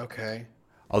 Okay.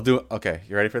 I'll do. Okay,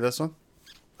 you ready for this one?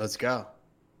 Let's go.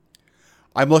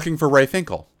 I'm looking for Ray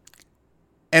Finkel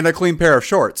and a clean pair of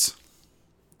shorts.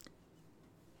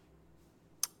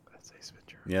 That's Ace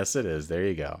Ventura. Yes, it is. There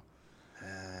you go.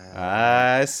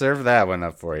 I served that one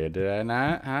up for you, did I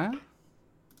not? Huh?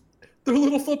 They're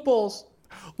little footballs.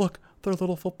 Look, they're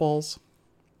little footballs.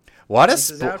 What a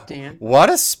This is out, Dan. What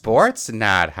a sports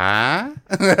nut, huh?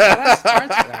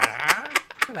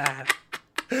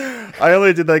 I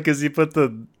only did that because you put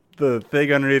the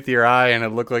thing underneath your eye and it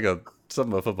looked like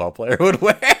something a football player would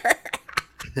wear.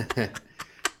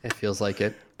 It feels like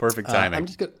it. Perfect timing. I'm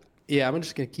just gonna. Yeah, I'm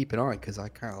just gonna keep it on because I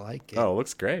kind of like it. Oh, it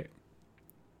looks great.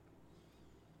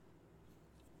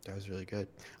 That was really good.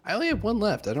 I only have one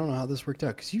left. I don't know how this worked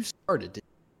out because you started.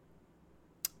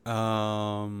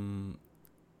 I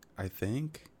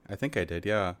think I did.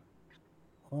 Yeah.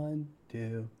 1,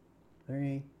 2,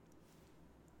 3,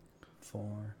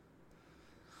 4,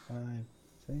 5,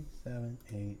 6, 7,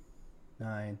 8,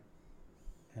 9,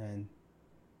 10.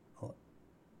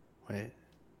 Wait,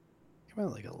 you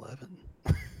went like 11.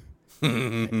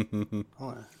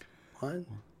 Hold on. 1?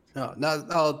 No.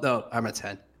 I'm at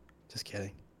 10. Just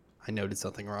kidding. I noted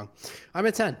something wrong. I'm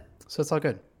at 10, so it's all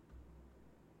good.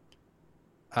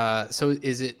 So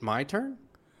is it my turn?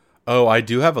 Oh, I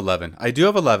do have 11.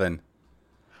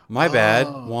 My bad.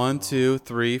 1, 2,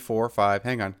 3, 4, 5.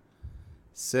 Hang on.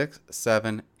 6,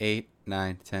 7, 8,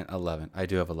 9, 10, 11. I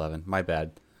do have 11. My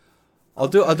bad. I'll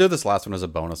do this last one as a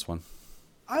bonus one.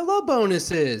 I love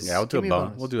bonuses. Yeah, I'll do Give a me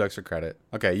bonus. We'll do extra credit.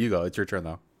 Okay, you go. It's your turn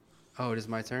though. Oh, it is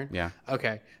my turn? Yeah.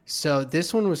 Okay. So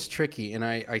this one was tricky, and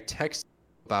I texted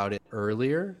about it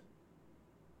earlier.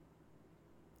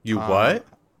 You what?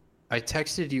 I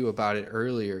texted you about it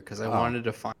earlier because I wanted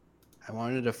to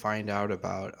find out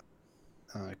about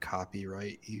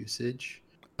copyright usage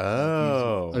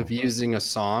of using a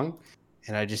song,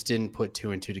 and I just didn't put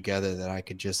 2 and 2 together that I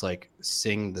could just like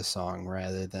sing the song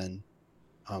rather than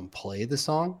play the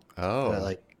song.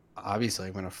 But, obviously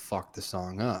I'm gonna fuck the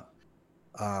song up,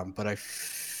 but I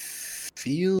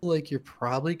feel like you're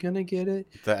probably gonna get it.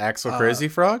 The Axel Crazy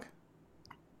Frog?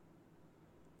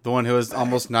 The one who has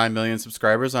almost 9 million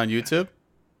subscribers on YouTube?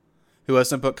 Who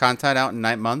hasn't put content out in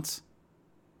 9 months?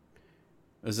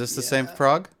 Is this the same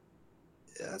frog?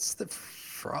 That's the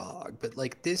frog, but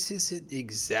like this isn't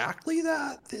exactly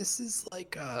that. This is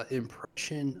like a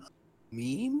impression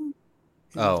meme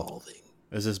involving.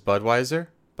 Is this Budweiser?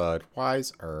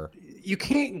 Budweiser. You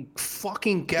can't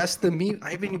fucking guess the meme.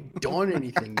 I haven't even done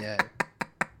anything yet.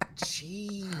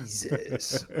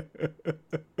 Jesus.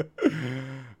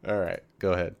 All right,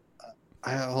 go ahead.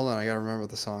 Hold on. I gotta remember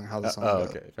the song. How the song goes.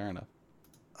 Okay, fair enough.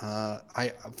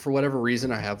 I for whatever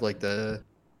reason I have like I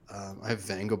have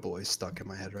Venga Boys stuck in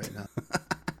my head right now.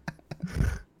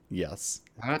 Yes.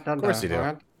 Of course you do.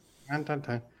 That's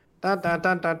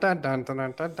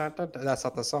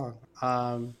not the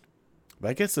song.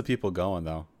 That gets the people going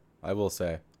though, I will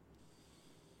say.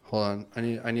 Hold on.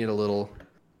 I need a little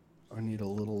I'm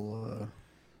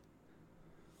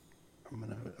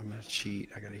gonna cheat.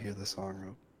 I gotta hear the song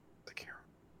real quick here.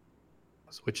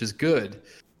 Which is good.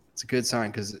 It's a good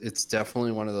sign because it's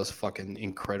definitely one of those fucking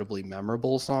incredibly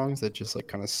memorable songs that just like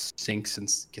kind of sinks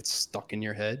and gets stuck in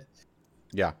your head.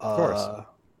 Yeah, of course.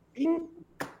 Bing,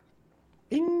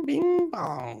 bing, bing,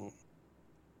 bong.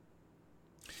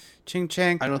 Ching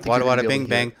chang. I don't think Wada you're gonna wada be bing able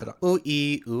to hear bang. it, but Ooh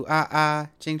ee ooh ah ah.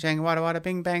 Ching chang wada wada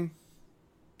bing bang.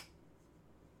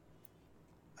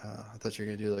 I thought you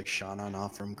were gonna do like Sha Na Na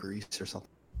from Greece or something.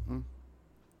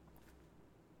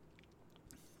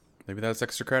 Maybe that's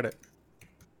extra credit.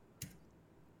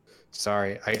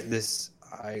 Sorry,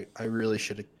 I really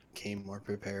should have came more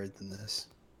prepared than this.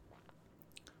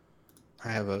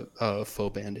 I have a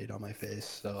faux band-aid on my face,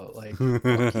 so like fuck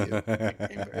you. I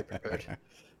came very prepared.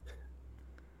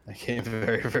 I came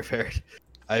very prepared.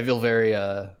 I feel very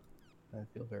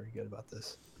good about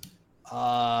this.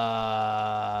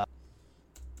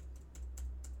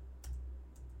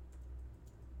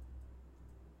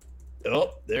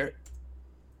 Oh, there.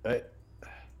 Right.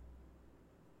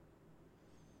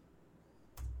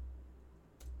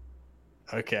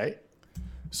 Okay.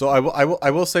 So I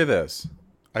will say this.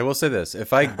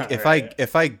 If I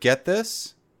get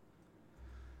this,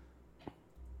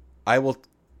 I will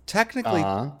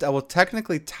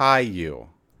technically tie you,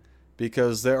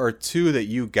 because there are 2 that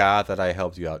you got that I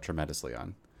helped you out tremendously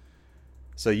on.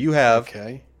 So you have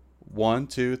 1,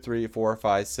 2, 3, 4,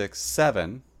 5, 6,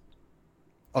 7.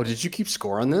 Oh, did you keep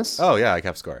score on this? Oh yeah, I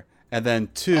kept score. And then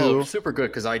 2. Oh, super good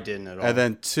because I didn't at all. And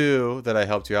then 2 that I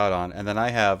helped you out on, and then I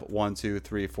have 1, 2,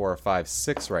 3, 4, 5,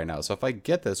 6 right now. So if I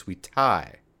get this, we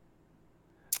tie.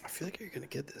 I feel like you're gonna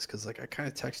get this because like I kind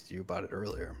of texted you about it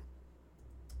earlier.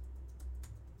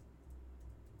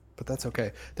 But that's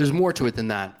okay. There's more to it than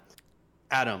that.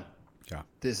 Adam. Yeah.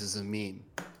 This is a meme.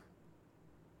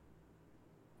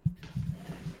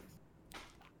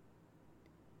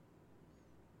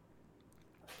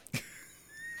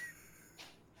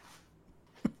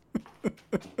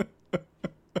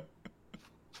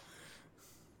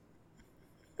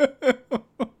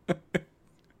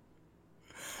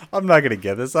 I'm not gonna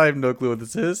get this. I have no clue what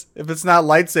this is. If it's not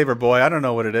Lightsaber Boy, I don't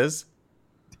know what it is.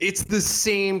 It's the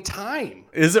same time.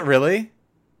 Is it really?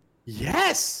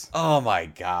 Yes. Oh my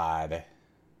god.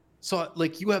 So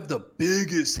like you have the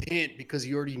biggest hint because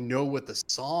you already know what the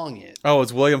song is. Oh,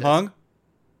 it's William Hung?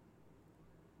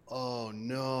 Oh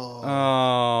no.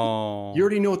 Oh. You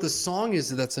already know what the song is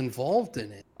that's involved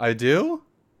in it. I do?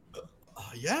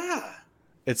 Yeah.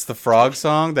 It's the frog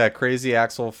song, that crazy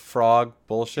Axel Frog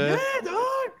bullshit. Yeah,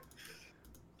 dog.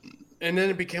 And then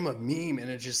it became a meme and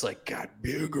it just like got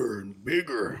bigger and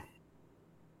bigger.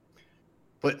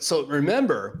 But so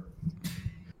remember,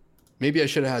 maybe I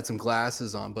should have had some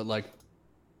glasses on, but like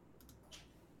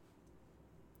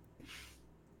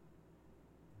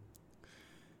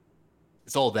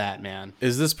it's all that, man.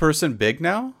 Is this person big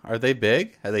now? Are they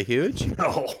big? Are they huge?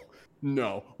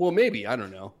 No. Well, maybe. I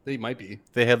don't know. They might be.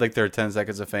 They had like their 10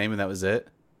 seconds of fame and that was it?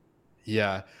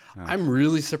 Yeah. Oh. I'm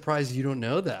really surprised you don't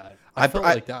know that. I felt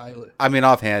like that. I mean,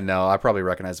 offhand, no. I probably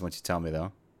recognize it once you tell me,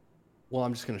 though. Well,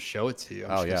 I'm just going to show it to you.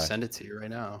 I'm just going to send it to you right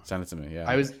now. Send it to me, yeah.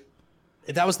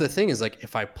 That was the thing is like,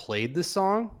 if I played this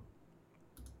song,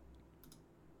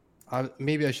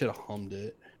 maybe I should have hummed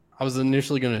it. I was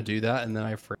initially going to do that and then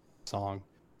I forgot the song.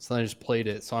 So then I just played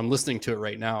it. So I'm listening to it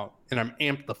right now and I'm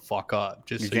amped the fuck up.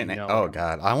 Just so you know. Oh,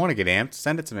 God. I want to get amped.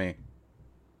 Send it to me.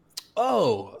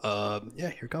 Oh, yeah,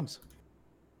 here it comes.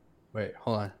 Wait,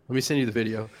 hold on. Let me send you the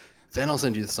video. Then I'll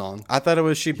send you the song. I thought it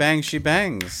was She Bangs, She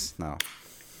Bangs. No.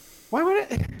 Why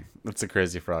would it? That's a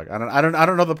Crazy Frog. I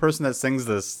don't know the person that sings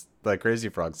the Crazy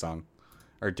Frog song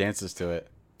or dances to it.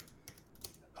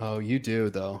 Oh, you do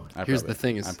though. Here's the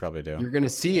thing: I probably do. You're gonna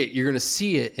see it. You're gonna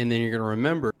see it, and then you're gonna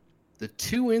remember the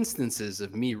 2 instances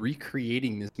of me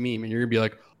recreating this meme, and you're gonna be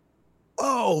like,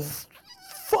 "Oh,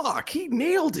 fuck! He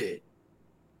nailed it."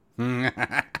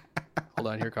 Hold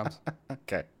on, here it comes.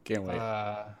 Okay, can't wait.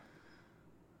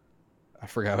 I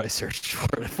forgot what I searched for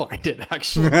to find it.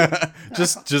 Actually,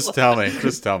 just tell me.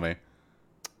 Just tell me.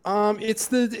 It's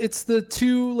the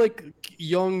 2 like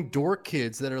young dork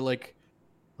kids that are like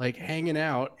hanging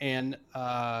out and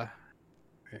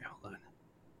wait, hold on.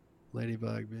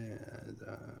 Ladybug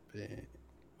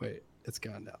wait, it's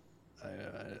gone now.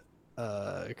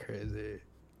 Crazy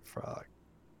Frog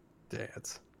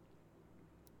dance.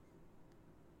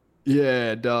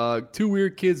 Yeah, dog. 2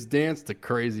 weird kids dance to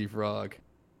Crazy Frog.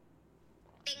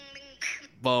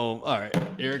 Boom. All right,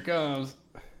 here it comes.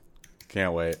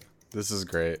 Can't wait. This is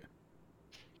great.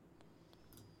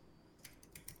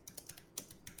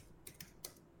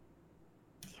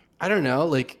 I don't know,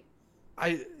 like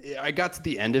I got to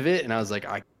the end of it and I was like,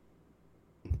 I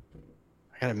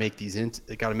gotta make this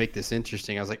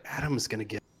interesting. I was like, Adam's gonna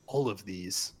get all of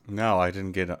these. No, I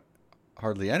didn't get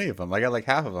hardly any of them. I got like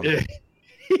half of them.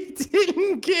 He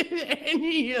didn't get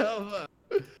any of them.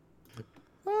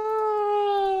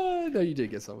 No, you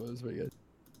did get some of them. It was pretty good.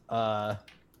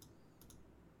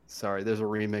 Sorry, there's a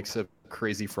remix of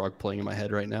Crazy Frog playing in my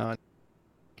head right now.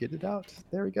 Get it out.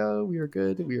 There we go. We are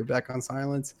good. We are back on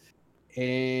silence.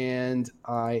 And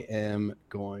I am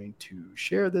going to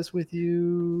share this with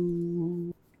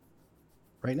you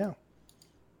right now.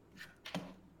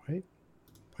 Wait.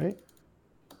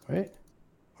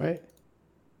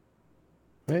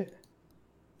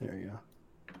 There you go.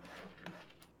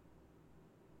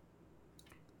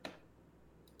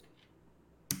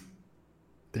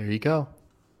 There you go.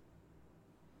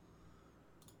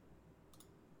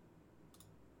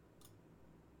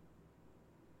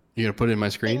 You gonna put it in my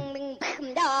screen? Yeah,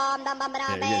 you're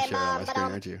gonna share it on my screen,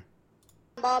 aren't you?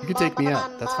 You can take me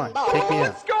out. That's fine. Take me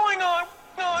out. What's going on?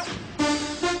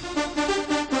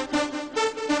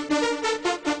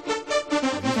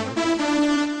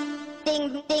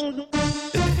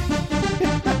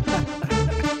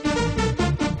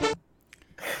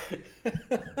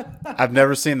 I've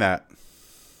never seen that.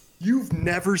 You've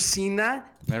never seen that?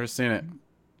 Never seen it.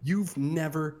 You've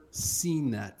never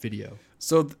seen that video.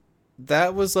 So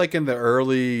that was like in the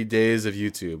early days of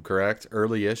YouTube, correct?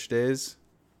 Early-ish days?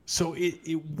 So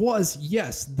it was,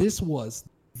 yes, this was,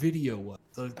 video was.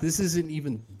 So this isn't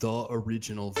even the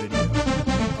original video. The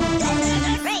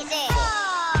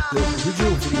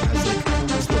original video has like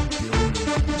almost 1 billion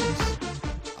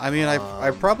views. I mean,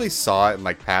 I probably saw it in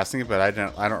like passing, but I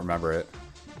don't remember it.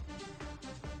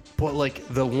 But like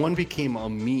the one became a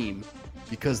meme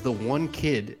because the one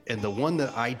kid and the one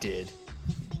that I did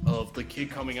of the kid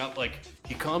coming up, like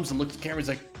he comes and looks at the camera, he's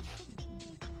like,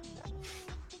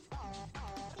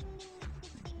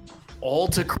 all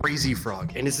to Crazy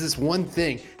Frog, and it's this one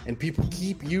thing, and people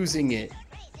keep using it.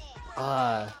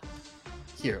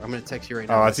 Here, I'm gonna text you right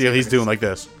now. Oh, I see how he's doing like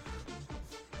this.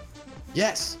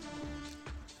 Yes.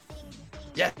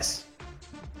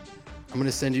 I'm gonna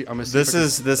send you. This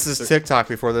is TikTok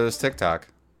before there was TikTok.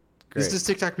 Great. This is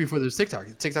TikTok before there's TikTok.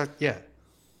 TikTok, yeah.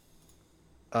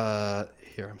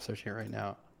 Here, I'm searching it right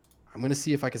now. I'm gonna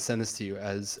see if I can send this to you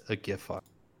as a GIF file.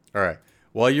 All right.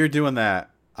 While you're doing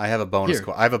that, I have a bonus. Here.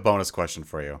 I have a bonus question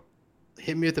for you.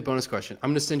 Hit me with the bonus question. I'm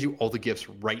gonna send you all the GIFs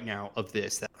right now of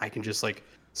this that I can just like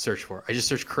search for. I just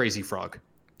searched Crazy Frog,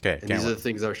 Okay. and these are the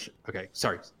things that are. Okay,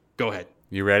 sorry. Go ahead.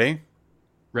 You ready?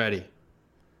 Ready.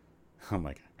 Oh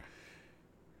my god.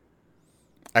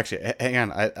 Actually, hang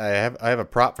on. I have a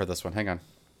prop for this one. Hang on.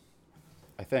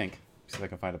 I think. See if I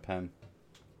can find a pen.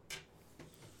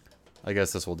 I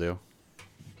guess this will do.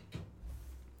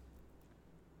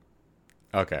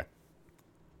 Okay.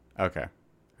 Okay.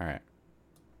 All right.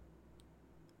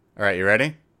 All right, you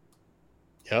ready?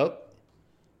 Yep.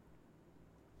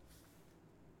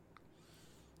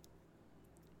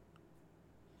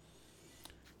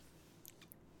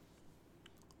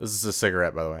 This is a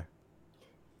cigarette, by the way.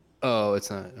 Oh, it's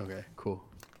not. Okay, cool.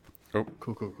 Oh.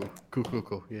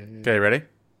 Cool. Yeah. Okay, ready?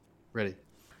 Ready.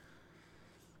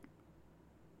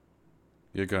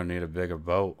 You're gonna need a bigger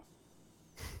boat.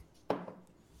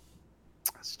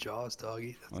 That's Jaws,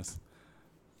 doggy. Let's-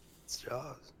 That's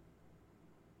Jaws.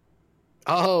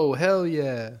 Oh, hell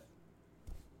yeah.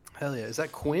 Hell yeah. Is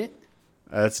that Quint?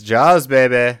 That's Jaws,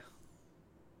 baby.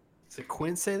 Did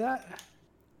Quint say that?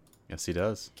 Yes, he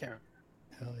does. Can't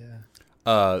remember.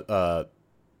 Hell yeah.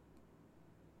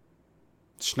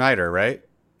 Schneider, right?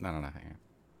 No. Hang on.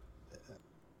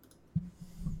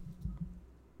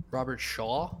 Robert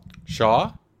Shaw?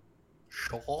 Shaw?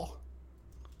 Shaw?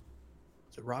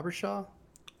 Is it Robert Shaw?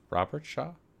 Robert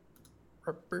Shaw?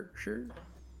 Robert Shaw?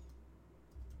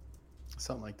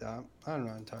 Something like that. I'm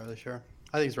not entirely sure.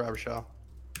 I think it's Robert Shaw.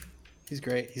 He's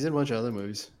great. He's in a bunch of other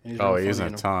movies. And Oh, really he's in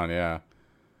funny a them.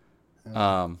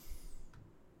 ton, yeah.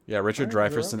 Yeah, Richard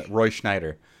Alright, Dreyfuss and Robert. Roy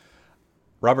Schneider.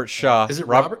 Robert Shaw. Is it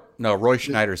Robert? No, Roy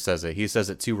Schneider says it. He says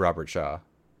it to Robert Shaw.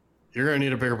 You're gonna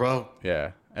need a bigger boat.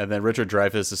 Yeah. And then Richard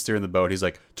Dreyfuss is steering the boat. He's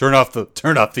like, turn off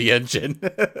the engine.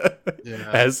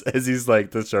 Yeah. As he's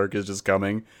like, the shark is just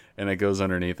coming and it goes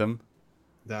underneath him.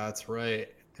 That's right.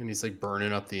 And he's like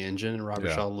burning up the engine, and Robert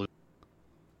Yeah. Shaw.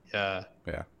 Yeah.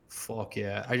 Yeah. Fuck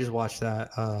yeah! I just watched that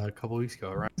a couple weeks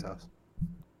ago at Ryan's house.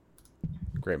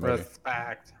 Great movie.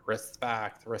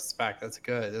 Respect. That's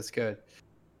good.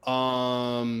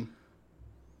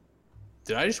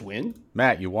 Did I just win?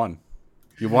 Matt, you won.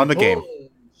 You won the game. Oh,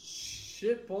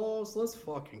 shit balls. Let's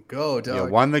fucking go, dog. You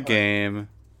won the All right. game.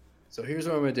 So here's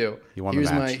what I'm gonna do. You won the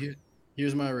match.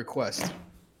 Here's my request.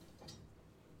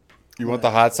 You want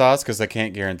the hot sauce? Because I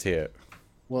can't guarantee it.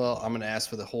 Well, I'm gonna ask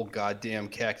for the whole goddamn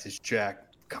Cactus Jack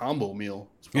combo meal.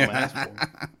 That's what I'm gonna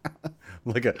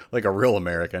ask for. like a real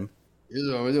American. Here's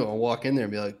what I'm gonna do. I'll walk in there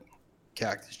and be like,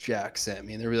 Cactus Jack sent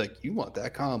me, and they'll be like, "You want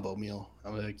that combo meal?"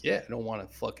 I'm like, "Yeah, I don't want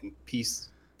to fucking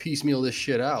piecemeal this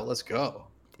shit out. Let's go.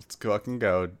 Let's fucking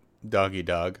go, doggy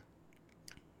dog.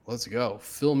 Let's go.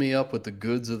 Fill me up with the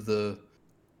goods of the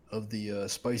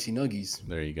spicy nuggies."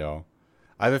 There you go.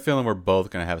 I have a feeling we're both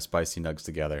gonna have spicy nugs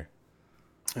together.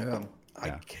 Yeah,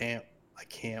 Yeah. I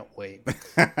can't wait.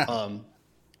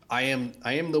 I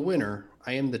am the winner.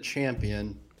 I am the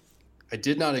champion. I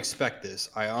did not expect this.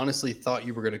 I honestly thought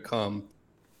you were going to come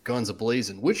guns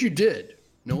a-blazing, which you did.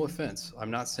 No offense. I'm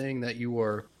not saying that you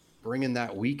were bringing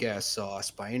that weak-ass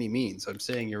sauce by any means. I'm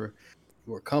saying you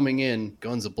were coming in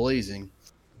guns a-blazing,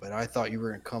 but I thought you were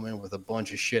going to come in with a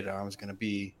bunch of shit I was going to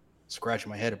be scratching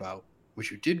my head about,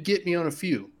 which you did get me on a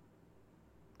few.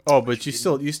 Oh, but you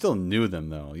still knew them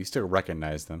though. You still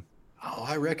recognized them. Oh,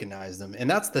 I recognize them. And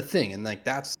that's the thing. And like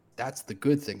that's the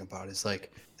good thing about it. It's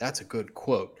like that's a good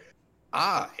quote.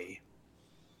 I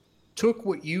took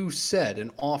what you said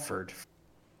and offered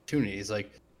opportunities,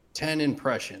 like 10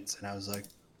 impressions, and I was like,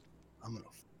 I'm gonna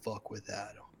fuck with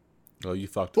that. Oh, you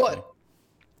fucked with me. But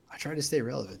I tried to stay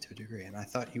relevant to a degree, and I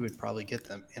thought you would probably get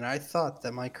them. And I thought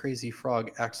that my Crazy Frog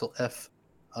Axel F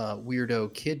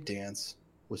weirdo kid dance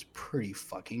was pretty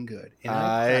fucking good. And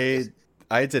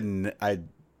I didn't.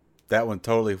 That one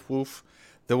totally woof.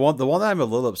 The one that I'm a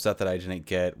little upset that I didn't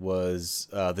get was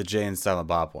the Jay and Silent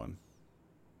Bob one.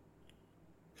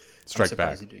 Strike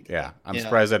Back. surprised you didn't get Yeah, that. I'm Yeah.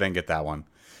 surprised I didn't get that one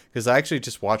because I actually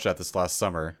just watched that this last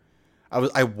summer.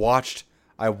 I watched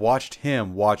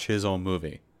him watch his own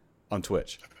movie on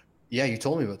Twitch. Yeah, you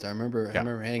told me about that. I remember Yeah.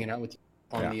 hanging out with you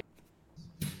on Yeah.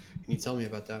 the. Can you tell me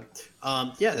about that?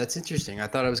 Yeah, that's interesting. I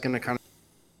thought I was gonna kind of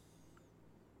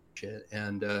shit,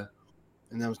 and I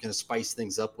was gonna spice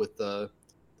things up with the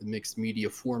mixed media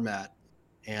format,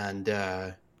 and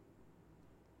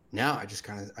now I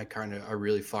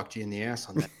really fucked you in the ass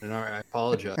on that, and I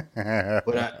apologize,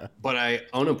 but I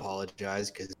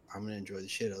unapologize because I'm gonna enjoy the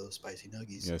shit out of those spicy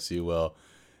nuggies. Yes, you will.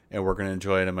 And we're going to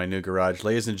enjoy it in my new garage.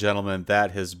 Ladies and gentlemen,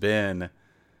 that has been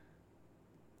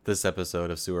this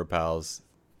episode of Sewer Pals.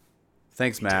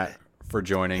 Thanks, Matt, for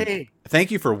joining. Hey.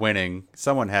 Thank you for winning.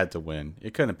 Someone had to win.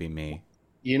 It couldn't be me.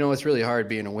 You know, it's really hard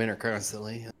being a winner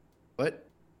constantly. What?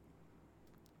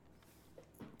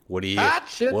 What are you?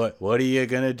 Shit. What are you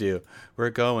gonna do? We're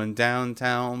going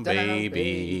downtown,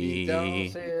 baby.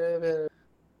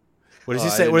 What does he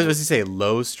say? What does he say?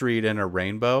 Low Street and a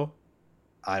rainbow.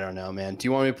 I don't know, man. Do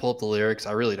you want me to pull up the lyrics?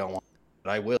 I really don't want,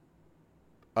 but I will.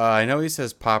 I know he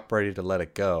says "Pop ready to let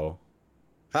it go."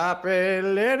 Pop ready,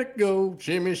 let it go,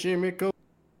 shimmy, shimmy, go.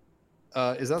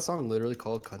 Is that song literally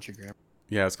called Country Grammar?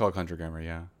 Yeah, it's called Country Grammar.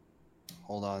 Yeah.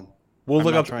 Hold on. We'll I'm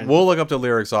look not up. trying We'll look up the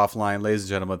lyrics offline, ladies and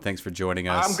gentlemen. Thanks for joining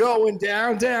us. I'm going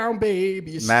down,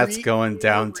 baby. Matt's Street going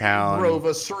downtown.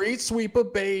 Rover, street sweeper,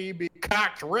 baby.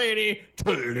 Cocked ready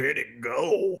to let it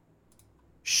go.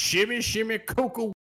 Shimmy, shimmy, cocoa.